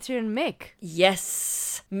our Patreon Mick?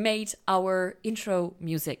 Yes, made our intro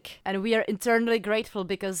music. And we are eternally grateful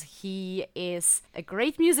because he is a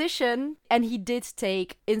great musician and he did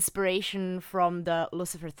take inspiration from the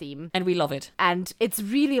Lucifer theme. And we love it. And it's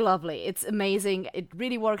really lovely. It's amazing. It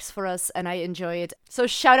really works for us and I enjoy it. So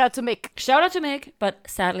shout out to Mick. Shout out to Mick, but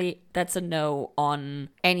sadly that's a no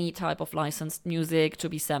on any type of licensed music to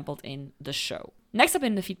be sampled in the show. Next up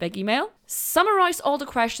in the feedback email, summarize all the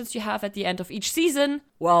questions you have at the end of each season.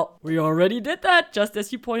 Well, we already did that, just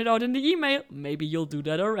as you pointed out in the email. Maybe you'll do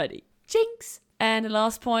that already. Jinx! And the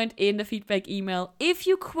last point in the feedback email, if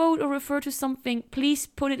you quote or refer to something, please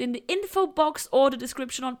put it in the info box or the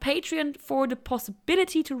description on Patreon for the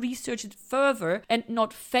possibility to research it further and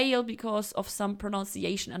not fail because of some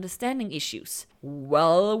pronunciation understanding issues.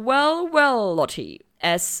 Well, Lottie.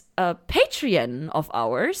 As a Patreon of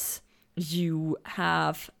ours, you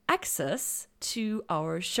have access to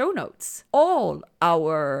our show notes. All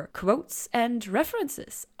our quotes and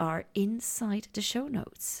references are inside the show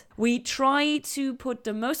notes. We try to put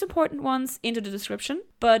the most important ones into the description,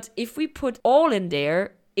 but if we put all in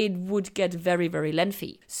there, it would get very, very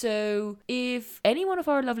lengthy. So if any one of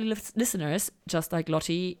our lovely listeners, just like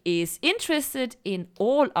Lottie, is interested in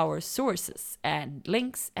all our sources and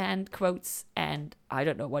links and quotes and I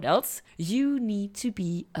don't know what else, you need to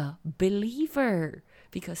be a believer,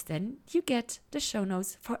 because then you get the show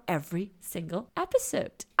notes for every single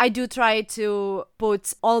episode. I do try to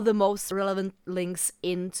put all the most relevant links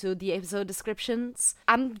into the episode descriptions.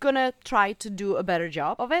 I'm gonna try to do a better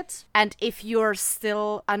job of it. And if you're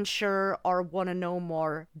still unsure or want to know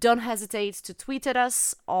more, don't hesitate to tweet at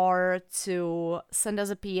us or to send us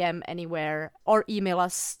a PM anywhere or email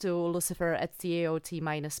us to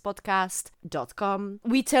lucifer@taot-podcast.com.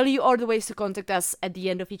 We tell you all the ways to contact us at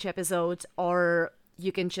the end of each episode, or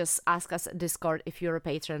you can just ask us at Discord if you're a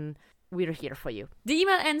patron. We're here for you. The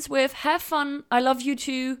email ends with, have fun, I love you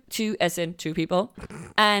too. Two as in two people.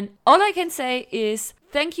 And all I can say is,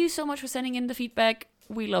 thank you so much for sending in the feedback.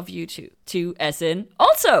 We love you too. Two as in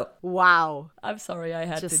also. Wow. I'm sorry I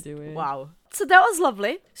had to do it. Wow. So that was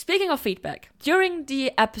lovely. Speaking of feedback, during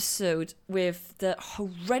the episode with the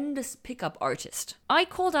horrendous pickup artist, I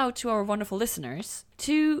called out to our wonderful listeners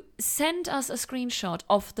to send us a screenshot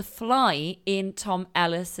of the fly in Tom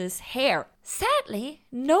Ellis's hair. Sadly,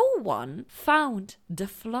 no one found the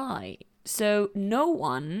fly. So no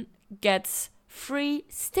one gets free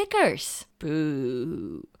stickers.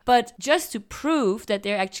 Boo. But just to prove that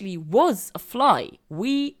there actually was a fly,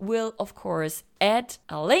 we will, of course, add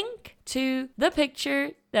a link to the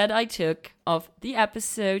picture that I took of the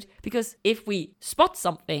episode, because if we spot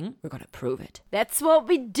something, we're gonna prove it. That's what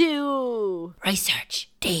we do. Research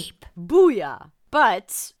deep. Booyah.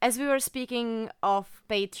 But as we were speaking of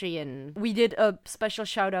Patreon, we did a special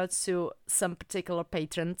shout out to some particular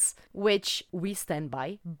patrons, which we stand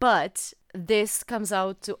by. But this comes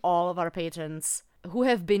out to all of our patrons who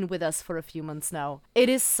have been with us for a few months now. It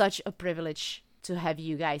is such a privilege to have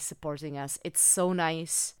you guys supporting us. It's so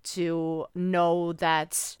nice to know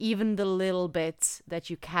that even the little bit that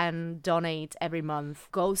you can donate every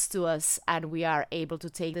month goes to us, and we are able to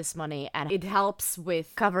take this money, and it helps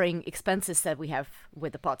with covering expenses that we have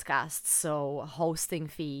with the podcast. So hosting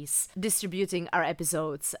fees, distributing our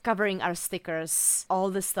episodes, covering our stickers, all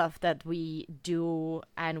the stuff that we do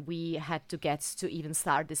and we had to get to even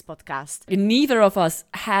start this podcast. Neither of us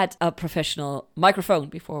had a professional microphone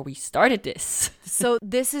before we started this. So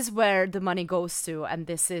this is where the money goes to, and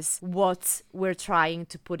this is what we're trying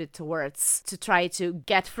to put it towards, to try to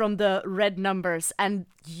get from the red numbers, and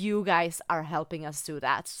you guys are helping us do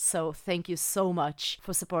that. So thank you so much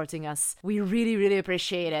for supporting us. We really, really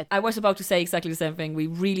appreciate it. I was about to say exactly the same thing. We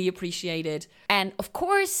really appreciate it. And of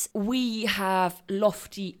course, we have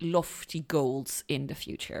lofty, lofty goals in the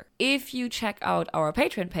future. If you check out our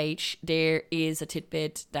Patreon page, there is a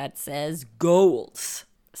tidbit that says goals.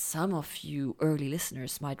 Some of you early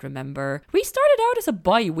listeners might remember we started out as a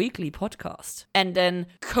bi-weekly podcast, and then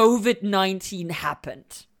COVID-19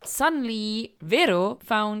 happened. Suddenly, Vero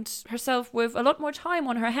found herself with a lot more time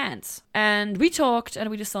on her hands. And we talked and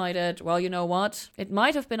we decided, well, you know what? It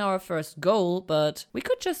might have been our first goal, but we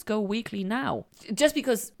could just go weekly now. Just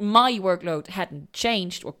because my workload hadn't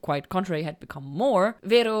changed, or quite contrary, had become more,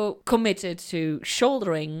 Vero committed to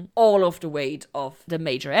shouldering all of the weight of the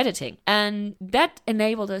major editing. And that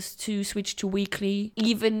enabled us to switch to weekly,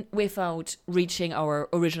 even without reaching our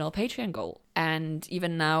original Patreon goal. And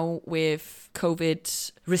even now, with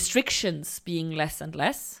COVID restrictions being less and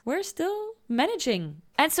less, we're still managing.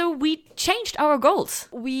 And so we changed our goals.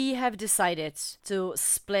 We have decided to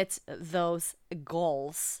split those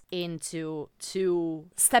goals into 2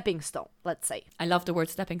 stepping stones, let's say. I love the word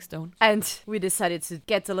stepping stone. And we decided to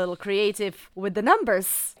get a little creative with the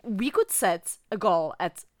numbers. We could set a goal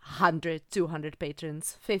at 100, 200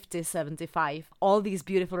 patrons, 50, 75, all these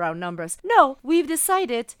beautiful round numbers. No, we've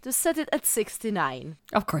decided to set it at 69.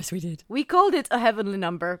 Of course we did. We called it a heavenly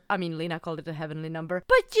number. I mean, Lena called it a heavenly number.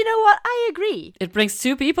 But you know what? I agree. It brings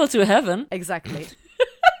 2 people to heaven. Exactly.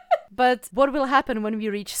 But what will happen when we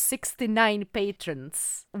reach 69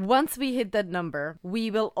 patrons? Once we hit that number, we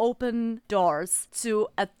will open doors to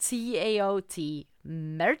a TAOT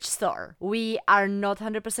merch store. We are not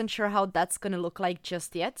 100% sure how that's gonna look like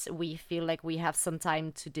just yet. We feel like we have some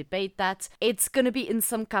time to debate that. It's gonna be in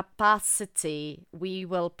some capacity. We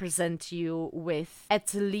will present you with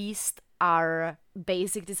at least our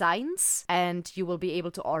basic designs, and you will be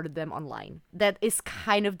able to order them online. That is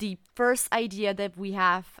kind of the first idea that we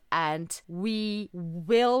have, and we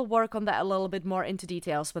will work on that a little bit more into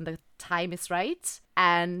details when the time is right,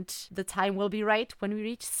 and the time will be right when we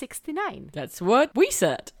reach 69. That's what we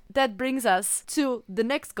said. That brings us to the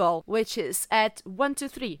next goal, which is at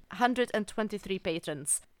 123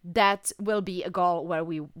 patrons. That will be a goal where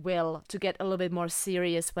we will, to get a little bit more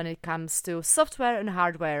serious when it comes to software and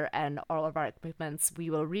hardware and all of our equipments, we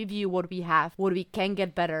will review what we have, what we can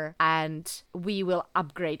get better, and we will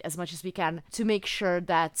upgrade as much as we can to make sure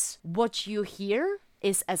that what you hear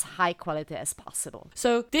is as high quality as possible.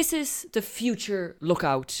 So this is the future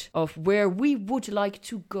lookout of where we would like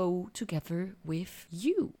to go together with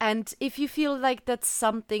you. And if you feel like that's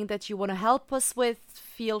something that you want to help us with,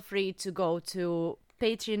 feel free to go to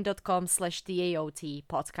patreon.com/TAOT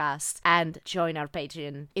podcast and join our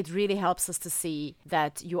Patreon. It really helps us to see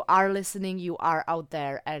that you are listening, you are out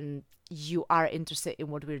there, and you are interested in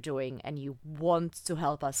what we're doing and you want to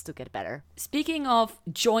help us to get better. Speaking of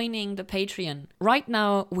joining the Patreon, right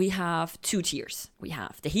now we have 2 tiers. We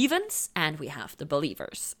have the heathens and we have the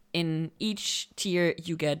believers. In each tier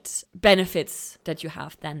you get benefits that you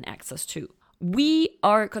have then access to. We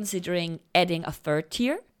are considering adding a 3rd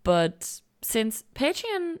tier, but since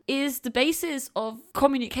Patreon is the basis of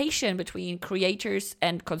communication between creators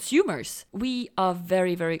and consumers, we are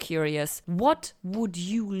very, very curious. What would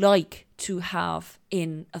you like to have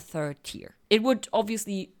in a 3rd tier? It would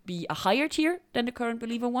obviously be a higher tier than the current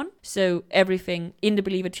Believer one. So everything in the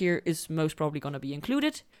Believer tier is most probably going to be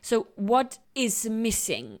included. So what is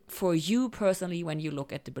missing for you personally when you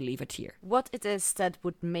look at the Believer tier? What it is that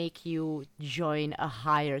would make you join a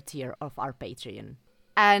higher tier of our Patreon?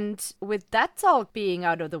 And with that talk being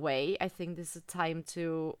out of the way, I think this is time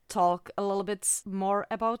to talk a little bit more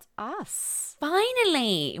about us.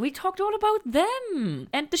 Finally, we talked all about them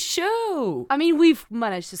and the show. I mean, we've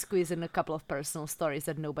managed to squeeze in a couple of personal stories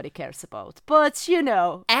that nobody cares about, but you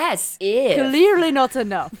know, As if. clearly not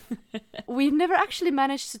enough. We've never actually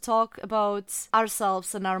managed to talk about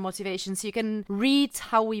ourselves and our motivations. You can read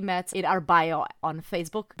how we met in our bio on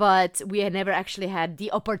Facebook, but we had never actually had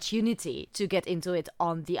the opportunity to get into it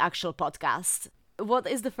on the actual podcast. What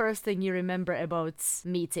is the first thing you remember about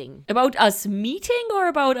meeting? About us meeting or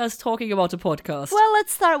about us talking about a podcast? Well,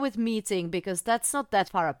 let's start with meeting because that's not that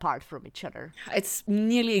far apart from each other. It's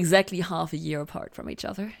nearly exactly half a year apart from each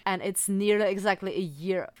other. And it's nearly exactly a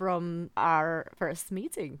year from our first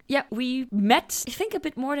meeting. Yeah, we met, I think, a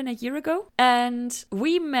bit more than a year ago. And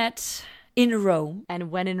we met in Rome. And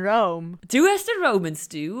when in Rome, Do as the Romans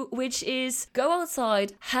do, which is go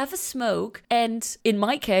outside, have a smoke, and in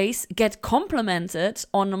my case, get complimented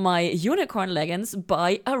on my unicorn leggings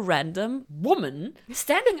by a random woman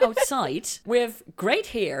standing outside with great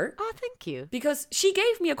hair. oh, thank you. Because she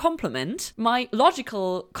gave me a compliment, my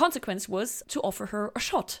logical consequence was to offer her a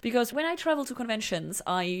shot. Because when I travel to conventions,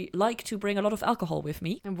 I like to bring a lot of alcohol with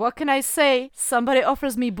me. And what can I say? Somebody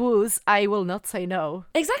offers me booze, I will not say no.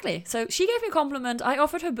 Exactly. So she gave me a compliment, I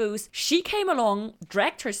offered her booze, she came along,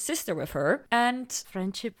 dragged her sister with her, and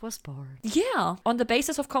Friendship was born. yeah, on the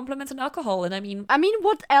basis of compliments and alcohol. And I mean,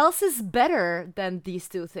 What else is better than these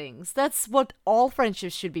two things? That's what all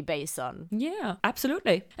friendships should be based on. yeah,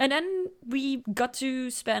 absolutely. And then we got to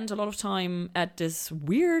spend a lot of time at this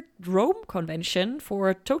weird Rome convention for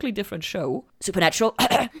a totally different show, Supernatural.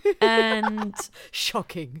 And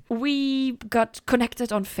Shocking. we got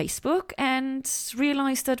connected on Facebook and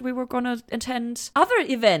realized that we were gonna attend other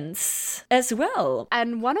events as well.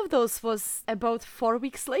 And one of those was about 4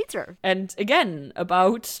 weeks later. And again,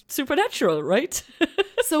 about Supernatural, right?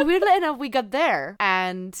 So weirdly enough, we got there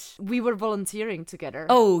and we were volunteering together.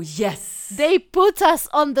 Oh, yes. They put us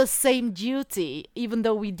on the same duty, even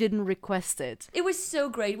though we didn't request it. It was so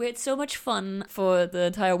great. We had so much fun for the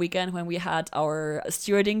entire weekend when we had our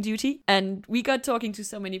stewarding duty. And we got talking to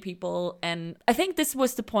so many people. And I think this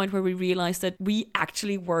was the point where we realized that we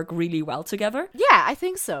actually work really well together. Yeah, I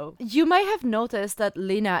think so. You might have noticed that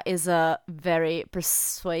Lina is a very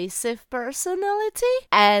persuasive personality.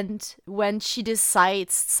 And when she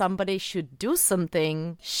decides somebody should do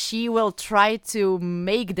something, she will try to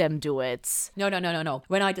make them do it. No.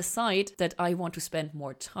 When I decide that I want to spend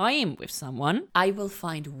more time with someone, I will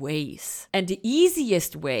find ways. And the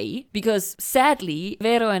easiest way, because sadly,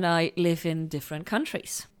 Vero and I live in different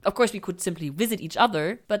countries. Of course, we could simply visit each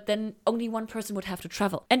other, but then only one person would have to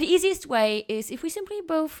travel. And the easiest way is if we simply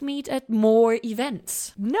both meet at more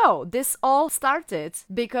events. No, this all started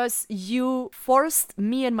because you forced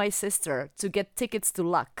me and my sister to get tickets to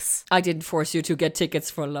Lux. I didn't force you to get tickets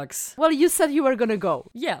for Lux. Well, you said you were gonna go.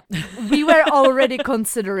 Yeah. We were already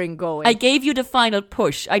considering going. I gave you the final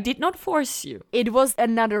push. I did not force you. It was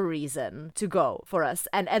another reason to go for us.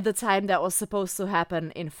 And at the time, that was supposed to happen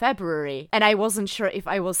in February. And I wasn't sure if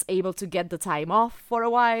I was able to get the time off for a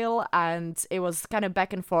while. And it was kind of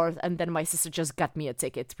back and forth. And then my sister just got me a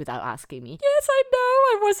ticket without asking me. Yes, I know.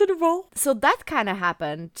 I wasn't involved. So that kind of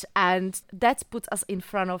happened. And that put us in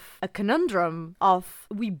front of a conundrum of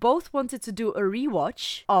we both wanted to do a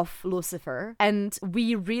rewatch of Lucifer. And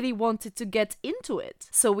we really wanted to get into it.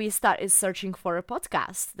 So we started searching for a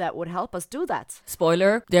podcast that would help us do that.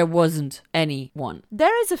 Spoiler, there wasn't any one.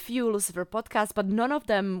 There is a few Lucifer podcasts, but none of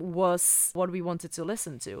them was what we wanted to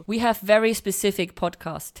listen to. We have very specific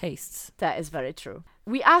podcast tastes. That is very true.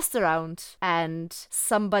 We asked around and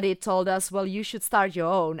somebody told us, well, you should start your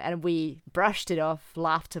own. And we brushed it off,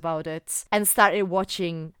 laughed about it, and started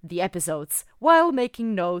watching the episodes while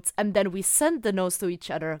making notes. And then we sent the notes to each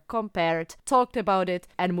other, compared, talked about it,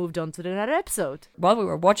 and moved on to another episode. While we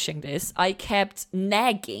were watching this, I kept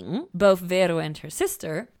nagging both Vero and her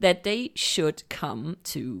sister that they should come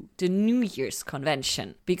to the New Year's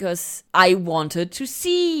convention because I wanted to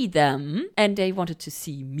see them and they wanted to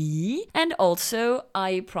see me. And also,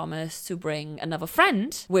 I promised to bring another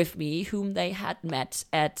friend with me whom they had met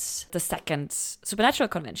at the second Supernatural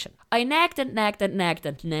convention. I nagged and nagged and nagged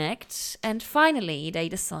and nagged, and finally they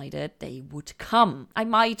decided they would come. I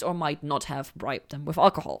might or might not have bribed them with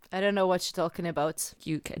alcohol. I don't know what you're talking about.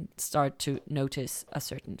 You can start to notice a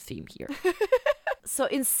certain theme here. So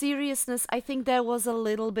in seriousness, I think there was a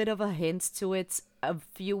little bit of a hint to it a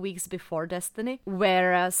few weeks before Destiny,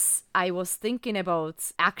 whereas I was thinking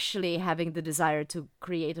about actually having the desire to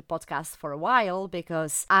create a podcast for a while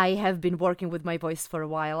because I have been working with my voice for a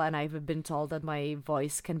while and I've been told that my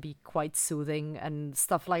voice can be quite soothing and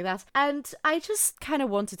stuff like that. And I just kind of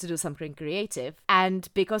wanted to do something creative. And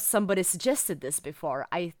because somebody suggested this before,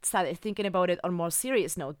 I started thinking about it on a more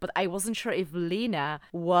serious note, but I wasn't sure if Lena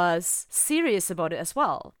was serious about it as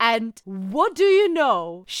well. And what do you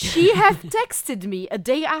know? She have texted me a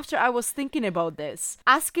day after I was thinking about this,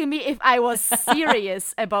 asking me if I was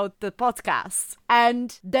serious about the podcast.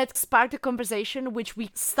 And that sparked a conversation which we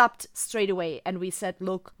stopped straight away. And we said,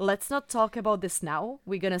 look, let's not talk about this now.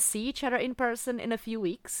 We're gonna see each other in person in a few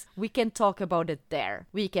weeks. We can talk about it there.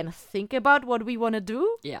 We can think about what we want to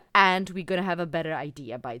do. Yeah. And we're gonna have a better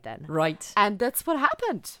idea by then. Right. And that's what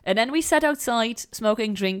happened. And then we sat outside,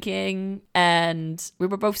 smoking, drinking, and we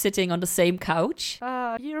were both sitting on the same couch.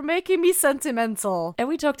 You're making me sentimental. And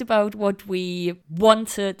we talked about what we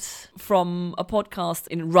wanted from a podcast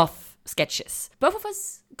in rough sketches. Both of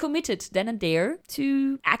us committed then and there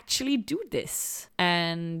to actually do this.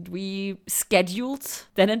 And we scheduled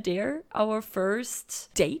then and there our first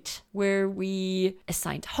date where we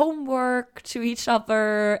assigned homework to each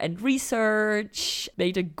other and research,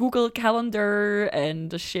 made a Google Calendar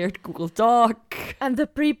and a shared Google Doc. And the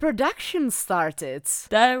pre-production started.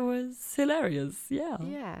 That was hilarious, yeah.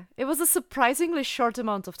 Yeah. It was a surprisingly short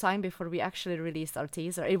amount of time before we actually released our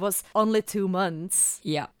teaser. It was only 2 months.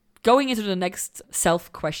 Yeah. Going into the next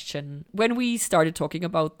self-question, when we started talking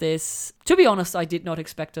about this, to be honest, I did not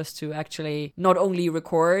expect us to actually not only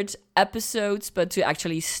record episodes, but to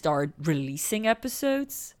actually start releasing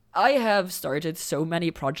episodes. I have started so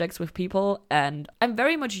many projects with people, and I'm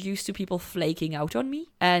very much used to people flaking out on me.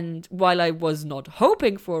 And while I was not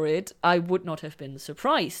hoping for it, I would not have been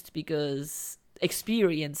surprised because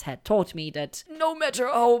experience had taught me that no matter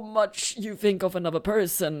how much you think of another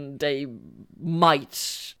person, they might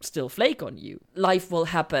still flake on you. Life will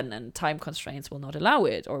happen and time constraints will not allow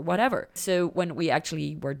it or whatever. So when we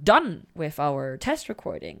actually were done with our test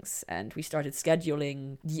recordings and we started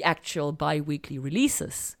scheduling the actual bi-weekly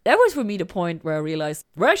releases, that was for me the point where I realized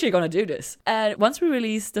we're actually gonna do this. And once we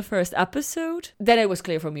released the first episode, then it was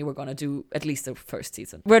clear for me we're gonna do at least the first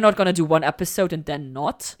season. We're not gonna do one episode and then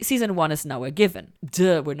not. Season 1 is now a given.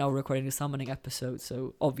 We're now recording the summoning episode,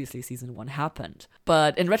 so obviously season 1 happened.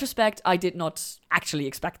 But in retrospect, I did not actually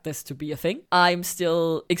expect this to be a thing. I'm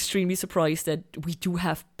still extremely surprised that we do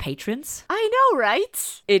have patrons. I know,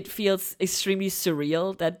 right? It feels extremely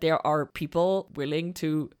surreal that there are people willing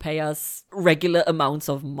to pay us regular amounts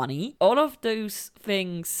of money. All of those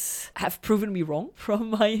things have proven me wrong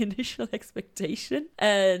from my initial expectation.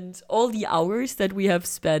 And all the hours that we have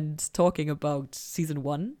spent talking about season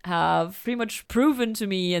 1 have pretty much proven to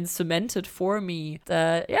me and cemented for me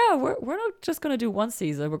that, yeah, we're not just gonna do one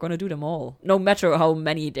season, we're gonna do them all, no matter how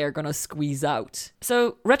many they're gonna squeeze out.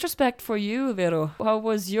 So, retrospect for you, Vero, how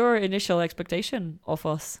was your initial expectation of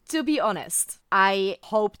us? To be honest, I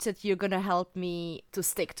hoped that you're gonna help me to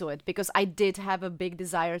stick to it because I did have a big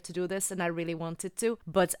desire to do this and I really wanted to,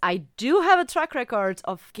 but I do have a track record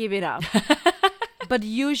of giving up. But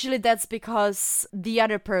usually that's because the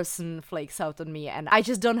other person flakes out on me and I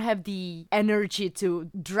just don't have the energy to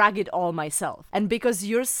drag it all myself. And because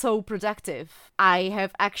you're so productive, I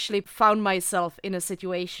have actually found myself in a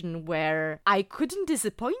situation where I couldn't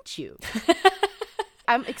disappoint you.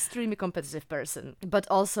 I'm extremely competitive person, but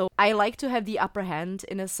also I like to have the upper hand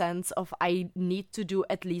in a sense of I need to do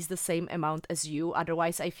at least the same amount as you,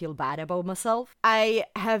 otherwise I feel bad about myself. I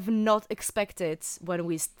have not expected when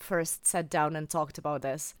we first sat down and talked about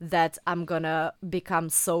this that I'm gonna become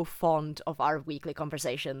so fond of our weekly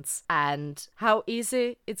conversations and how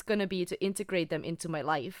easy it's gonna be to integrate them into my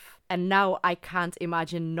life. And now I can't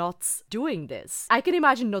imagine not doing this. I can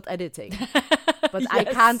imagine not editing. But yes. I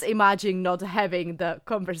can't imagine not having the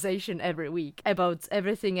conversation every week about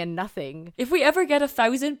everything and nothing. If we ever get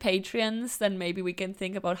 1,000 patrons, then maybe we can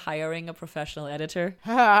think about hiring a professional editor.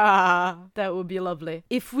 That would be lovely.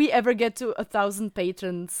 If we ever get to 1,000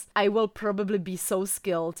 patrons, I will probably be so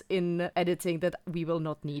skilled in editing that we will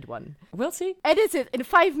not need one. We'll see. Edit it in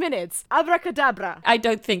 5 minutes. Abracadabra. I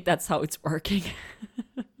don't think that's how it's working.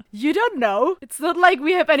 You don't know. It's not like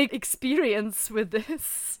we have any experience with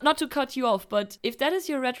this. Not to cut you off, but if that is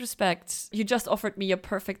your retrospect, you just offered me a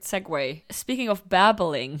perfect segue. Speaking of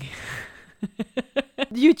babbling...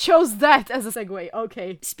 You chose that as a segue.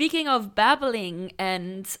 Okay. Speaking of babbling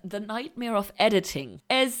and the nightmare of editing,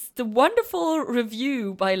 as the wonderful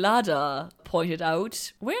review by Lada pointed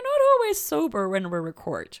out, we're not always sober when we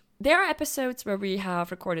record. There are episodes where we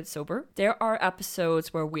have recorded sober, there are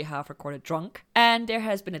episodes where we have recorded drunk, and there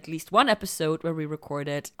has been at least one episode where we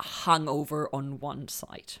recorded hungover on one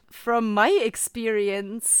side. From my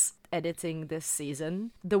experience editing this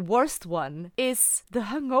season, the worst one is the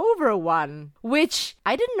hungover one, which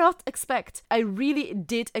I did not expect. I really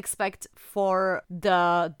did expect for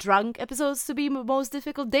the drunk episodes to be most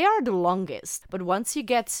difficult. They are the longest, but once you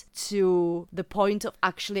get to the point of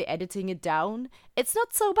actually editing it down, it's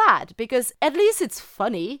not so bad, because at least it's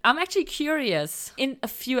funny. I'm actually curious. In a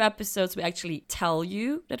few episodes, we actually tell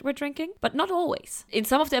you that we're drinking, but not always. In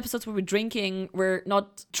some of the episodes where we're drinking, we're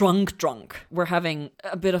not drunk. We're having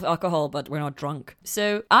a bit of alcohol, but we're not drunk.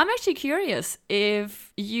 So I'm actually curious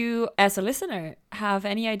if you, as a listener, have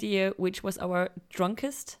any idea which was our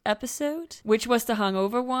drunkest episode, which was the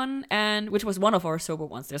hungover one, and which was one of our sober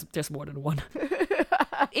ones. There's more than one.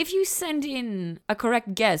 If you send in a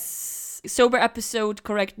correct guess, sober episode,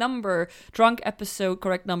 correct number, drunk episode,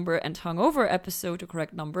 correct number, and hungover episode,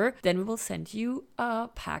 correct number, then we will send you a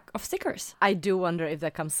pack of stickers. I do wonder if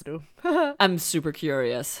that comes through. I'm super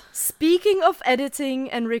curious. Speaking of editing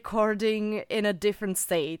and recording in a different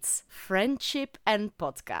states, friendship and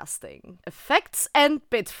podcasting. Effects and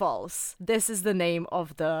pitfalls. This is the name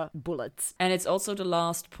of the bullet. And it's also the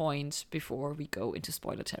last point before we go into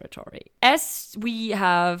spoiler territory. As we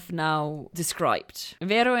have now described,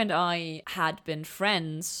 Vero and I had been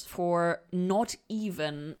friends for not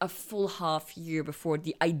even a full half year before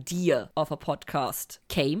the idea of a podcast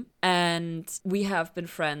came. And we have been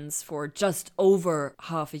friends for just over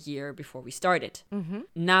half a year before we started. Mm-hmm.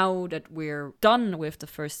 Now that we're done with the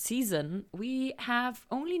first season, we have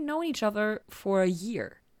only known each other for a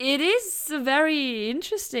year. It is a very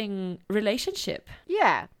interesting relationship.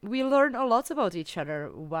 Yeah, we learn a lot about each other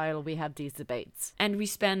while we have these debates. And we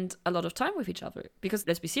spend a lot of time with each other. Because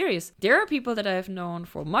let's be serious, there are people that I have known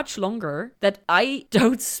for much longer that I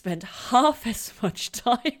don't spend half as much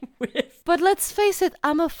time with. But let's face it,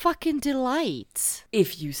 I'm a fucking delight.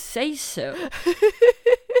 If you say so.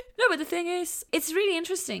 No, but the thing is, it's really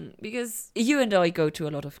interesting because you and I go to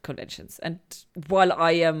a lot of conventions. And while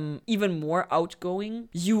I am even more outgoing,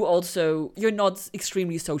 you're not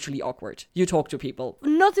extremely socially awkward. You talk to people.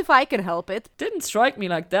 Not if I can help it. Didn't strike me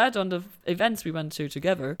like that on the events we went to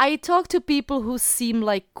together. I talk to people who seem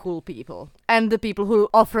like cool people. And the people who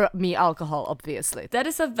offer me alcohol, obviously. That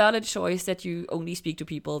is a valid choice that you only speak to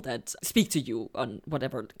people that speak to you on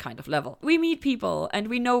whatever kind of level. We meet people and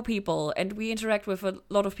we know people and we interact with a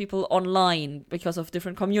lot of people online because of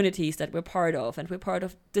different communities that we're part of, and we're part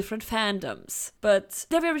of different fandoms. But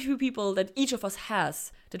there are very few people that each of us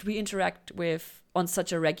has that we interact with on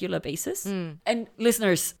such a regular basis. And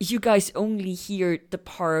listeners, you guys only hear the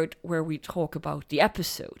part where we talk about the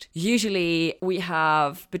episode. Usually we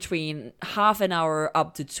have between half an hour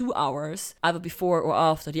up to 2 hours, either before or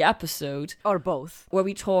after the episode. Or both. Where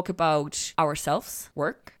we talk about ourselves,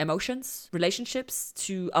 work, emotions, relationships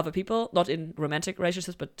to other people, not in romantic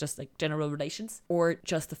relationships, but just like general relations, or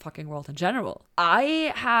just the fucking world in general.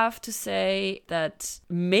 I have to say that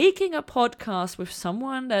making a podcast with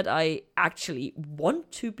someone that I actually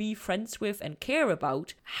want to be friends with and care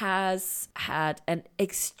about has had an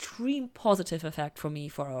extreme positive effect for me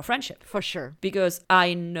for our friendship. For sure. Because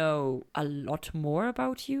I know a lot more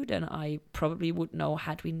about you than I probably would know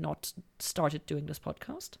had we not started doing this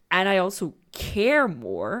podcast. And I also care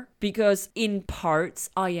more because in parts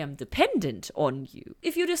I am dependent on you.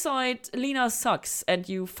 If you decide Lena sucks and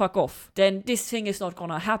you fuck off, then this thing is not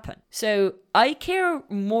gonna happen. So I care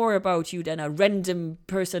more about you than a random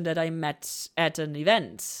person that I met at an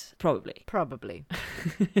event, probably.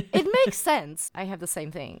 It makes sense. I have the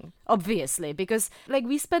same thing, obviously, because like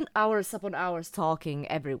we spend hours upon hours talking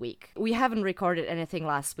every week. We haven't recorded anything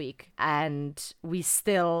last week and we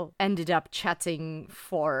still ended up chatting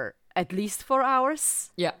for at least 4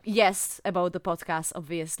 hours. Yeah. Yes, about the podcast,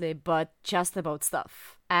 obviously, but just about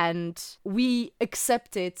stuff. And we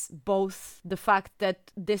accepted both the fact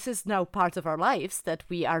that this is now part of our lives that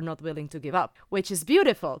we are not willing to give up, which is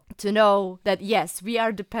beautiful to know that, yes, we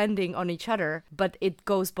are depending on each other, but it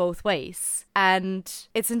goes both ways. And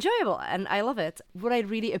it's enjoyable and I love it. What I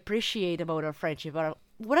really appreciate about our friendship,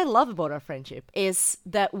 what I love about our friendship is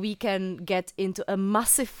that we can get into a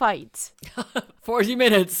massive fight. 40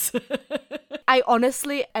 minutes. I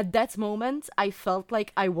honestly, at that moment, I felt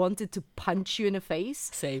like I wanted to punch you in the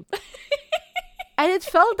face. Same. And it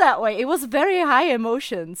felt that way. It was very high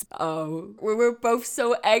emotions. Oh, we were both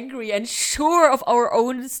so angry and sure of our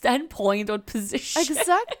own standpoint or position.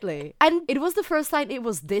 Exactly. And it was the first time it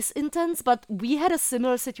was this intense, but we had a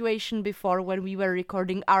similar situation before when we were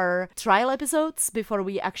recording our trial episodes before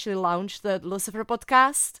we actually launched the Lucifer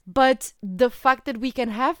podcast. But the fact that we can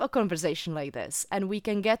have a conversation like this and we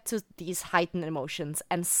can get to these heightened emotions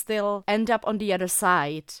and still end up on the other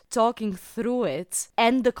side talking through it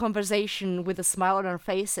and the conversation with a smile on our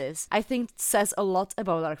faces, I think says a lot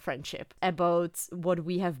about our friendship, about what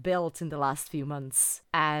we have built in the last few months.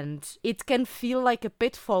 And it can feel like a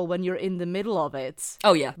pitfall when you're in the middle of it.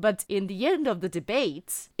 Oh, yeah. But in the end of the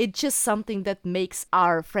debate, it's just something that makes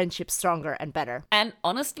our friendship stronger and better. And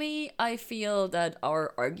honestly, I feel that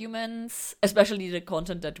our arguments, especially the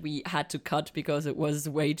content that we had to cut because it was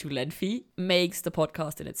way too lengthy, makes the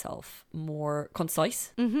podcast in itself more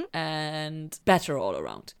concise and better all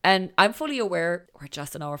around. And I'm fully aware we're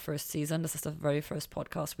just in our first season. This is the very first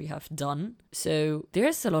podcast we have done. So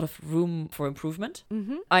there's a lot of room for improvement.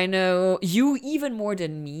 I know you, even more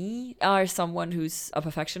than me, are someone who's a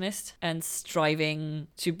perfectionist and striving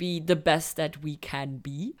to be the best that we can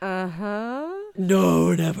be.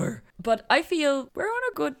 No, never. But I feel we're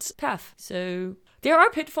on a good path. So there are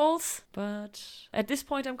pitfalls, but at this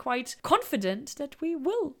point I'm quite confident that we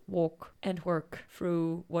will walk and work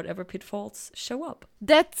through whatever pitfalls show up.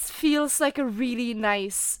 That feels like a really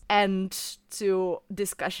nice end to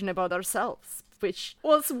discussion about ourselves, which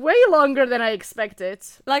was way longer than I expected.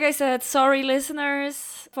 Like I said, sorry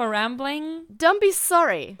listeners for rambling. Don't be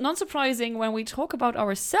sorry. Not surprising when we talk about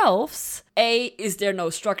ourselves. A, is there no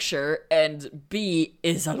structure? And B,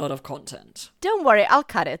 is a lot of content. Don't worry, I'll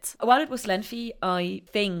cut it. While it was lengthy, I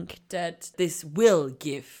think that this will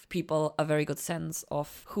give people a very good sense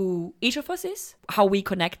of who each of us is, how we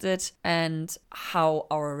connected, and how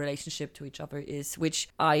our relationship to each other is, which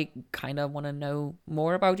I kind of want to know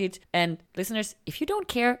more about it. And listeners, if you don't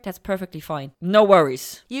care, that's perfectly fine. No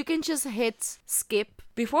worries. You can just hit skip.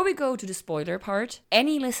 Before we go to the spoiler part,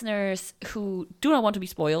 any listeners who do not want to be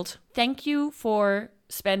spoiled, thank you for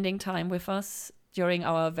spending time with us during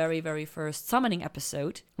our very, very first summoning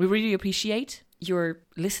episode. We really appreciate your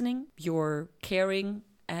listening, your caring,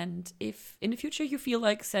 and if in the future you feel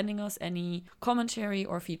like sending us any commentary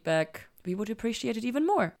or feedback, we would appreciate it even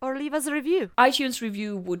more. Or leave us a review. iTunes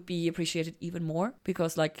review would be appreciated even more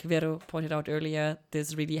because, like Vero pointed out earlier,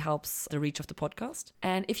 this really helps the reach of the podcast.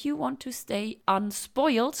 And if you want to stay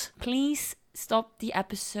unspoiled, please stop the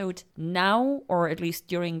episode now, or at least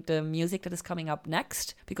during the music that is coming up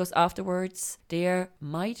next, because afterwards there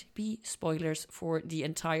might be spoilers for the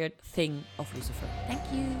entire thing of Lucifer. Thank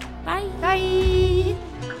you. Bye. Bye.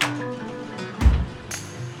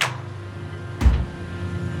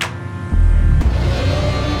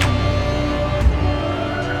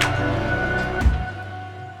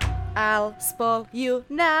 I'll spoil you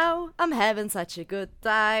now. I'm having such a good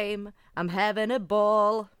time. I'm having a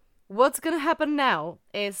ball. What's gonna happen now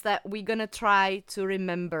is that we're gonna try to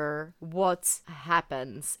remember what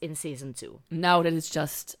happens in season 2. Now that it's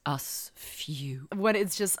just us few. When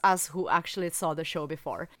it's just us who actually saw the show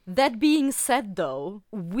before. That being said though,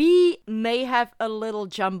 we may have a little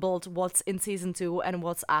jumbled what's in season 2 and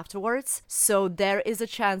what's afterwards. So there is a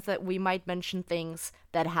chance that we might mention things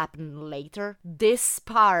that happen later. This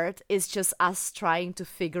part is just us trying to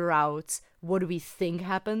figure out what we think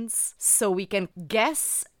happens so we can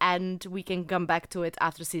guess and we can come back to it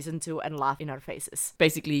after season 2 and laugh in our faces.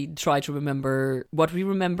 Basically try to remember what we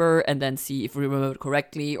remember and then see if we remember it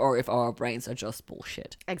correctly or if our brains are just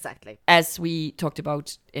bullshit. Exactly. As we talked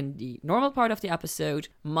about in the normal part of the episode,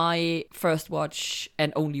 my first watch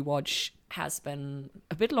and only watch has been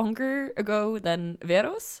a bit longer ago than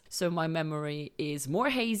Vero's, so my memory is more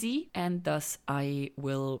hazy, and thus I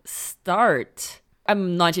will start.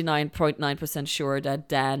 I'm 99.9% sure that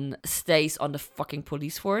Dan stays on the fucking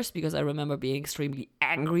police force because I remember being extremely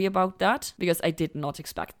angry about that because I did not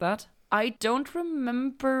expect that. I don't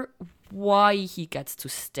remember why he gets to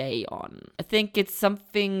stay on. I think it's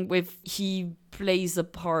something with he plays a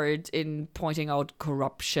part in pointing out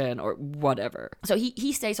corruption or whatever. So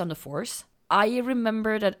he stays on the force. I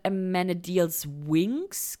remember that Amenadiel's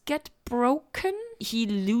wings get broken. He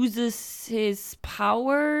loses his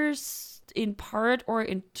powers in part or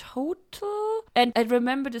in total. And I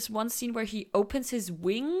remember this one scene where he opens his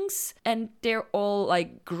wings and they're all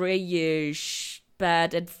like grayish,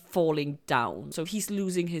 bad and falling down. So he's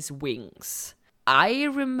losing his wings. I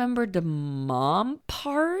remember the mom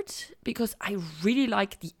part because I really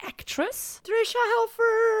like the actress. Trisha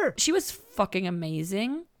Helfer! She was fucking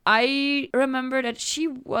amazing. I remember that she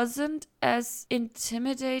wasn't as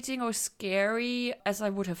intimidating or scary as I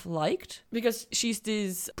would have liked, because she's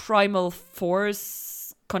this primal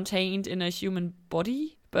force contained in a human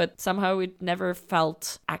body, but somehow it never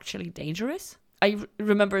felt actually dangerous. I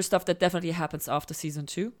remember stuff that definitely happens after season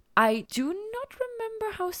 2. I do not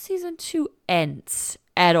remember how season 2 ends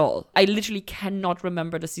at all. I literally cannot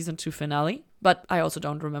remember the season 2 finale, but I also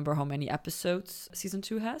don't remember how many episodes season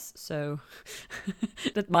 2 has, so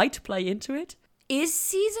that might play into it. Is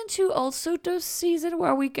season 2 also the season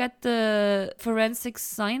where we get the forensic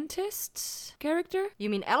scientist character? You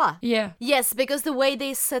mean Ella? Yeah. Yes, because the way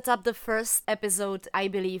they set up the first episode, I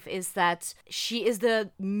believe, is that she is the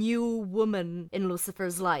new woman in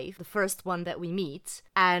Lucifer's life, the first one that we meet,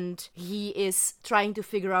 and he is trying to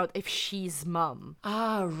figure out if she's mom.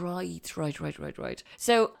 Ah, right.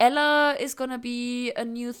 So Ella is gonna be a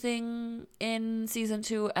new thing in season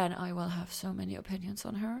 2, and I will have so many opinions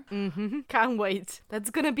on her. Can't wait. That's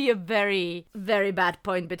gonna be a very, very bad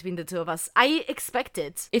point between the two of us. I expect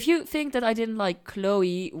it. If you think that I didn't like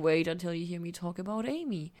Chloe, wait until you hear me talk about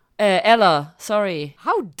Amy. Ella, sorry.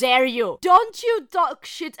 How dare you? Don't you talk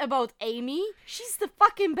shit about Amy? She's the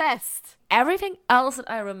fucking best. Everything else that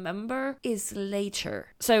I remember is later.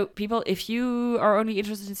 So, people, if you are only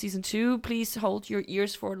interested in season 2, please hold your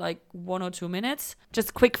ears for like 1 or 2 minutes.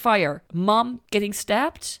 Just quick fire. Mom getting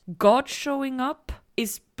stabbed, God showing up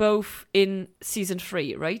is both in season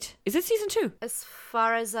 3, right? Is it season 2? As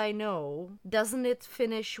far as I know, doesn't it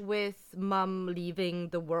finish with Mom leaving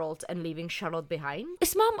the world and leaving Charlotte behind?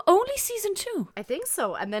 Is Mom only season 2? I think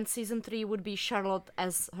so. And then season 3 would be Charlotte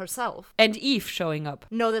as herself. And Eve showing up.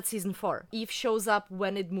 No, that's season 4. Eve shows up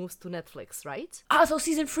when it moves to Netflix, right? Ah, so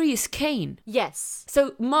season 3 is Kane. Yes.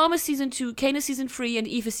 So Mom is season 2, Kane is season 3, and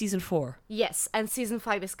Eve is season 4. Yes, and season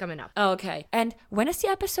 5 is coming up. Okay. And when is the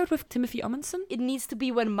episode with Timothy Amundsen? It needs to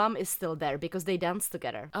be when Mom is still there because they dance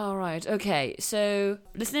together. All right. Okay. So,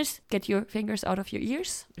 listeners, get your fingers out of your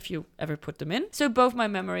ears if you ever put them in. So, both my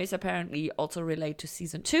memories apparently also relate to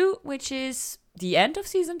season 2, which is the end of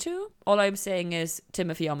season 2. All I'm saying is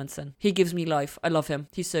Timothy Amundsen. He gives me life. I love him.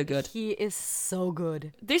 He's so good. He is so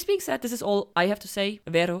good. This being said, this is all I have to say.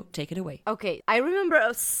 Vero, take it away. Okay, I remember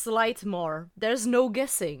a slight more. There's no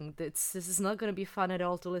guessing. This is not going to be fun at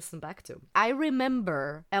all to listen back to. I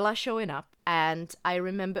remember Ella showing up, and I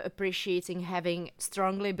remember appreciating having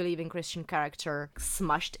strongly believing Christian character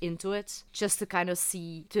smushed into it, just to kind of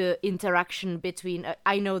see the interaction between,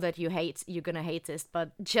 I know that you're gonna hate this,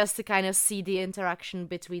 but just to kind of see the interaction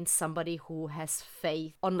between somebody who has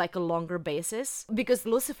faith on like a longer basis, because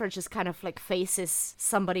Lucifer just kind of like faces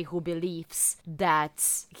somebody who believes that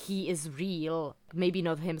he is real. Maybe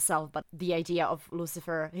not himself, but the idea of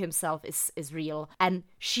Lucifer himself is real. And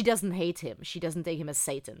she doesn't hate him. She doesn't take him as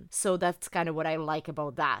Satan. So that's kind of what I like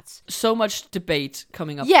about that. So much debate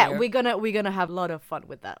coming up. Yeah, here. we're gonna have a lot of fun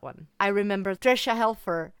with that one. I remember Trisha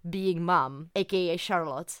Helfer being Mom, aka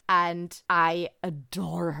Charlotte, and I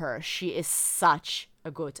adore her. She is such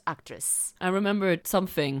a good actress. I remembered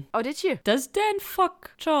something. Oh, did you? Does Dan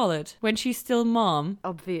fuck Charlotte when she's still Mom?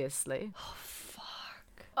 Obviously.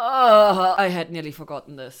 Oh, I had nearly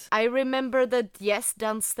forgotten this. I remember that, yes,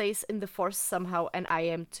 Dan stays in the Force somehow, and I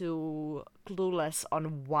am too clueless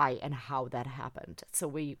on why and how that happened. So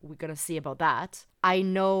we're gonna see about that. I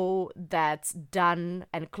know that Dan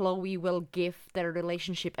and Chloe will give their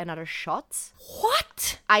relationship another shot.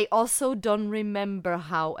 What? I also don't remember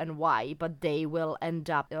how and why, but they will end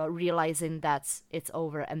up realizing that it's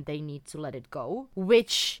over and they need to let it go,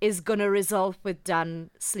 which is gonna resolve with Dan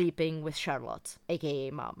sleeping with Charlotte,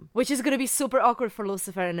 aka Mom, which is gonna be super awkward for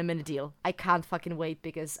Lucifer and Amenadiel. I can't fucking wait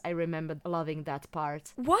because I remember loving that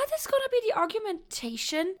part. What is gonna be the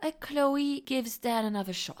argumentation that Chloe gives Dan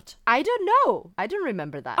another shot? I don't know. I don't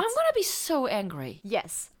remember that. I'm gonna be so angry.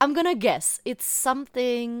 Yes. I'm gonna guess it's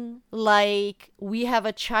something like, we have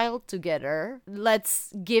a child together.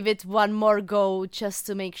 Let's give it one more go just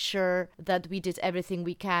to make sure that we did everything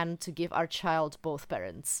we can to give our child both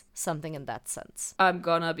parents. Something in that sense. I'm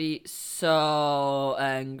gonna be so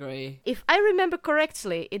angry. If I remember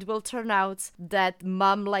correctly, it will turn out that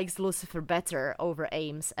Mom likes Lucifer better over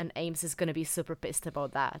Ames, and Ames is gonna be super pissed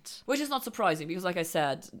about that. Which is not surprising because, like I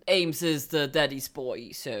said, Ames is the daddy's boy,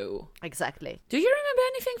 so... Exactly. Do you remember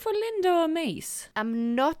anything for Linda or Mace?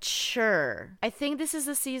 I'm not sure. I think this is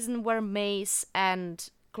the season where Mace and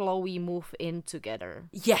Chloe move in together.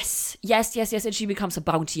 Yes, and she becomes a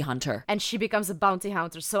bounty hunter. And she becomes a bounty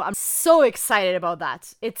hunter, so I'm so excited about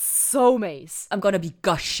that. It's so Mace. I'm gonna be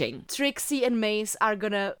gushing. Trixie and Mace are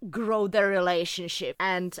gonna grow their relationship,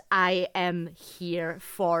 and I am here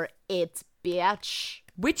for it, bitch.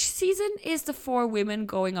 Which season is the 4 women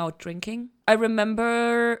going out drinking? I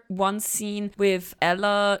remember one scene with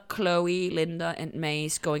Ella, Chloe, Linda, and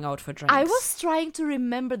Mace going out for drinks. I was trying to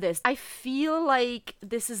remember this. I feel like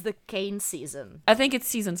this is the Kane season. I think it's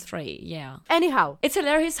season 3, yeah. Anyhow. It's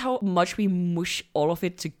hilarious how much we mush all of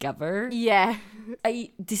it together. Yeah.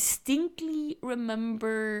 I distinctly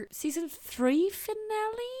remember season 3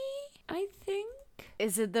 finale, I think.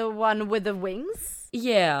 Is it the one with the wings?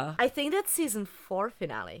 Yeah. I think that's season 4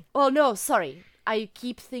 finale. Oh, no, sorry. I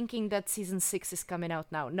keep thinking that season 6 is coming out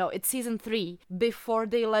now. No, it's season 3 before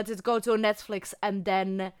they let it go to Netflix, and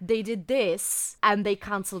then they did this and they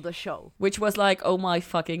canceled the show. Which was like, oh my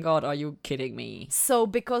fucking god, are you kidding me? So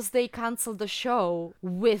because they canceled the show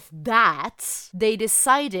with that, they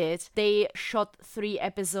decided they shot 3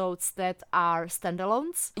 episodes that are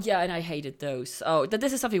standalones. Yeah, and I hated those. Oh,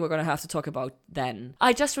 this is something we're gonna have to talk about then.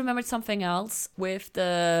 I just remembered something else with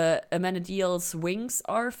the Amenadiel's wings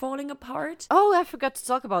are falling apart. Oh, I forgot to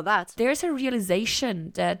talk about that. There's a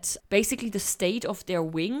realization that basically the state of their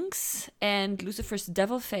wings and Lucifer's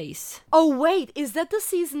devil face. Oh, wait, is that the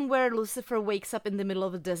season where Lucifer wakes up in the middle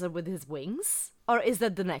of a desert with his wings? Or is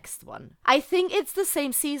that the next one? I think it's the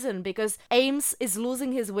same season because Ames is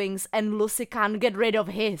losing his wings and Lucy can't get rid of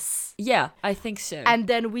his. Yeah, I think so. And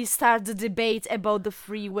then we start the debate about the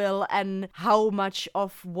free will and how much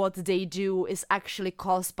of what they do is actually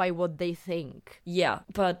caused by what they think. Yeah,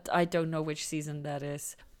 but I don't know which season that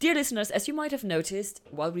is. Dear listeners, as you might have noticed,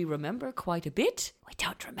 while we remember quite a bit, we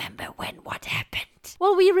don't remember what happened.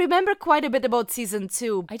 Well, we remember quite a bit about season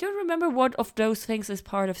 2. I don't remember what of those things is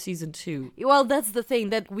part of season 2. Well, that's the thing,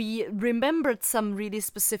 that we remembered some really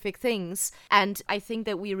specific things, and I think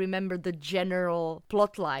that we remembered the general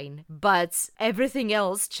plotline, but everything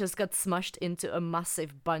else just got smushed into a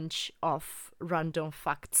massive bunch of random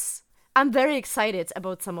facts. I'm very excited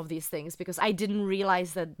about some of these things because I didn't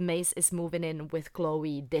realize that Mace is moving in with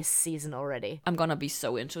Chloe this season already. I'm gonna be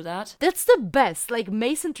so into that. That's the best, like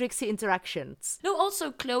Mace and Trixie interactions. No,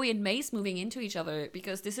 also Chloe and Mace moving into each other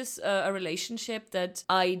because this is a relationship that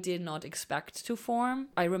I did not expect to form.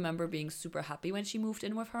 I remember being super happy when she moved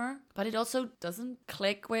in with her, but it also doesn't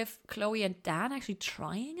click with Chloe and Dan actually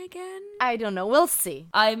trying again. I don't know, we'll see.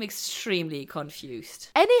 I'm extremely confused.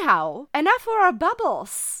 Anyhow, enough for our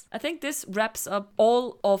bubbles. I think this wraps up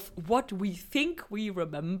all of what we think we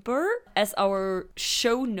remember, as our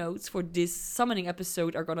show notes for this summoning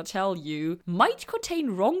episode are gonna tell you might contain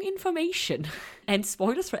wrong information and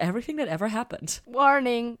spoilers for everything that ever happened.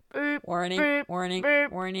 Warning. Warning, Burp, warning,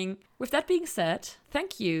 burp. warning. With that being said,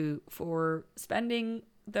 thank you for spending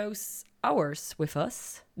those hours with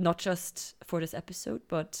us, not just for this episode,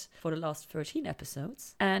 but for the last 13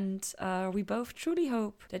 episodes. And we both truly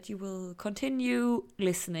hope that you will continue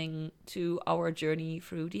listening to our journey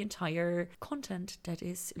through the entire content that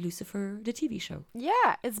is Lucifer, the TV show.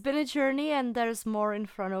 Yeah, it's been a journey and there's more in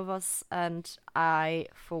front of us, and I,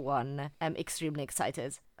 for one, am extremely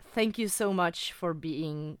excited. Thank you so much for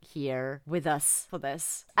being here with us for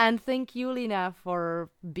this. And thank you, Lina, for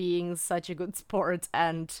being such a good sport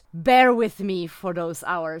and bear with me for those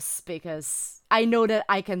hours because I know that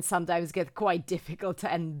I can sometimes get quite difficult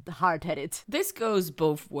and hard-headed. This goes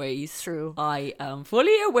both ways. True. I am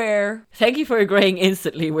fully aware. Thank you for agreeing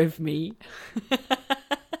instantly with me.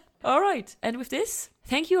 All right. And with this,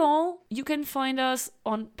 thank you all. You can find us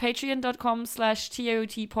on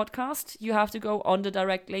patreon.com/TAOT podcast. You have to go on the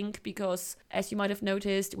direct link because, as you might have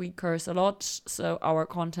noticed, we curse a lot. So our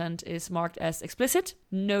content is marked as explicit.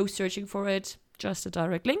 No searching for it, just a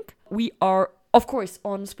direct link. We are, of course,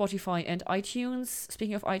 on Spotify and iTunes.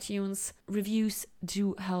 Speaking of iTunes, reviews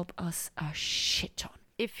do help us a shit ton.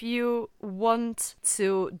 If you want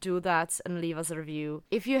to do that and leave us a review,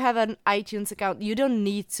 if you have an iTunes account, you don't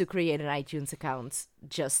need to create an iTunes account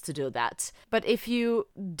just to do that. But if you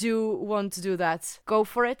do want to do that, go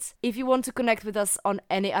for it. If you want to connect with us on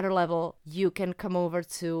any other level, you can come over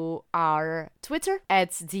to our Twitter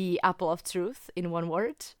at the Apple of Truth in one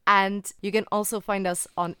word. And you can also find us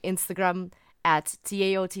on Instagram at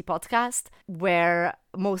TAOT Podcast, where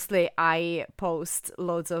mostly I post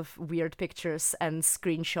loads of weird pictures and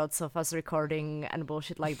screenshots of us recording and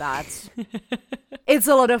bullshit like that. It's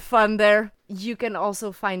a lot of fun there. You can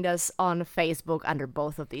also find us on Facebook under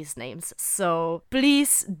both of these names. So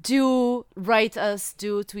please do write us,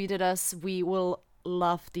 do tweet at us. We will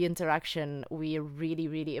love the interaction. We really,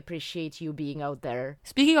 really appreciate you being out there.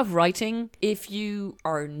 Speaking of writing, if you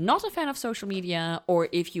are not a fan of social media or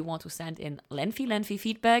if you want to send in lengthy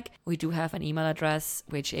feedback, we do have an email address,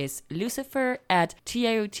 which is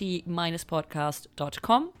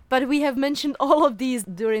lucifer@taot-podcast.com. But we have mentioned all of these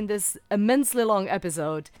during this immensely long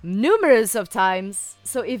episode numerous of times.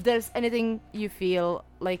 So if there's anything you feel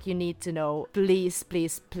like you need to know, please,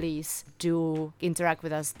 please, please do interact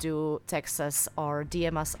with us, do text us or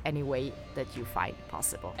DM us any way that you find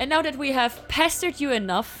possible. And now that we have pestered you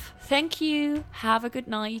enough, thank you. Have a good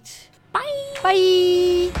night. Bye.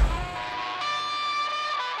 Bye.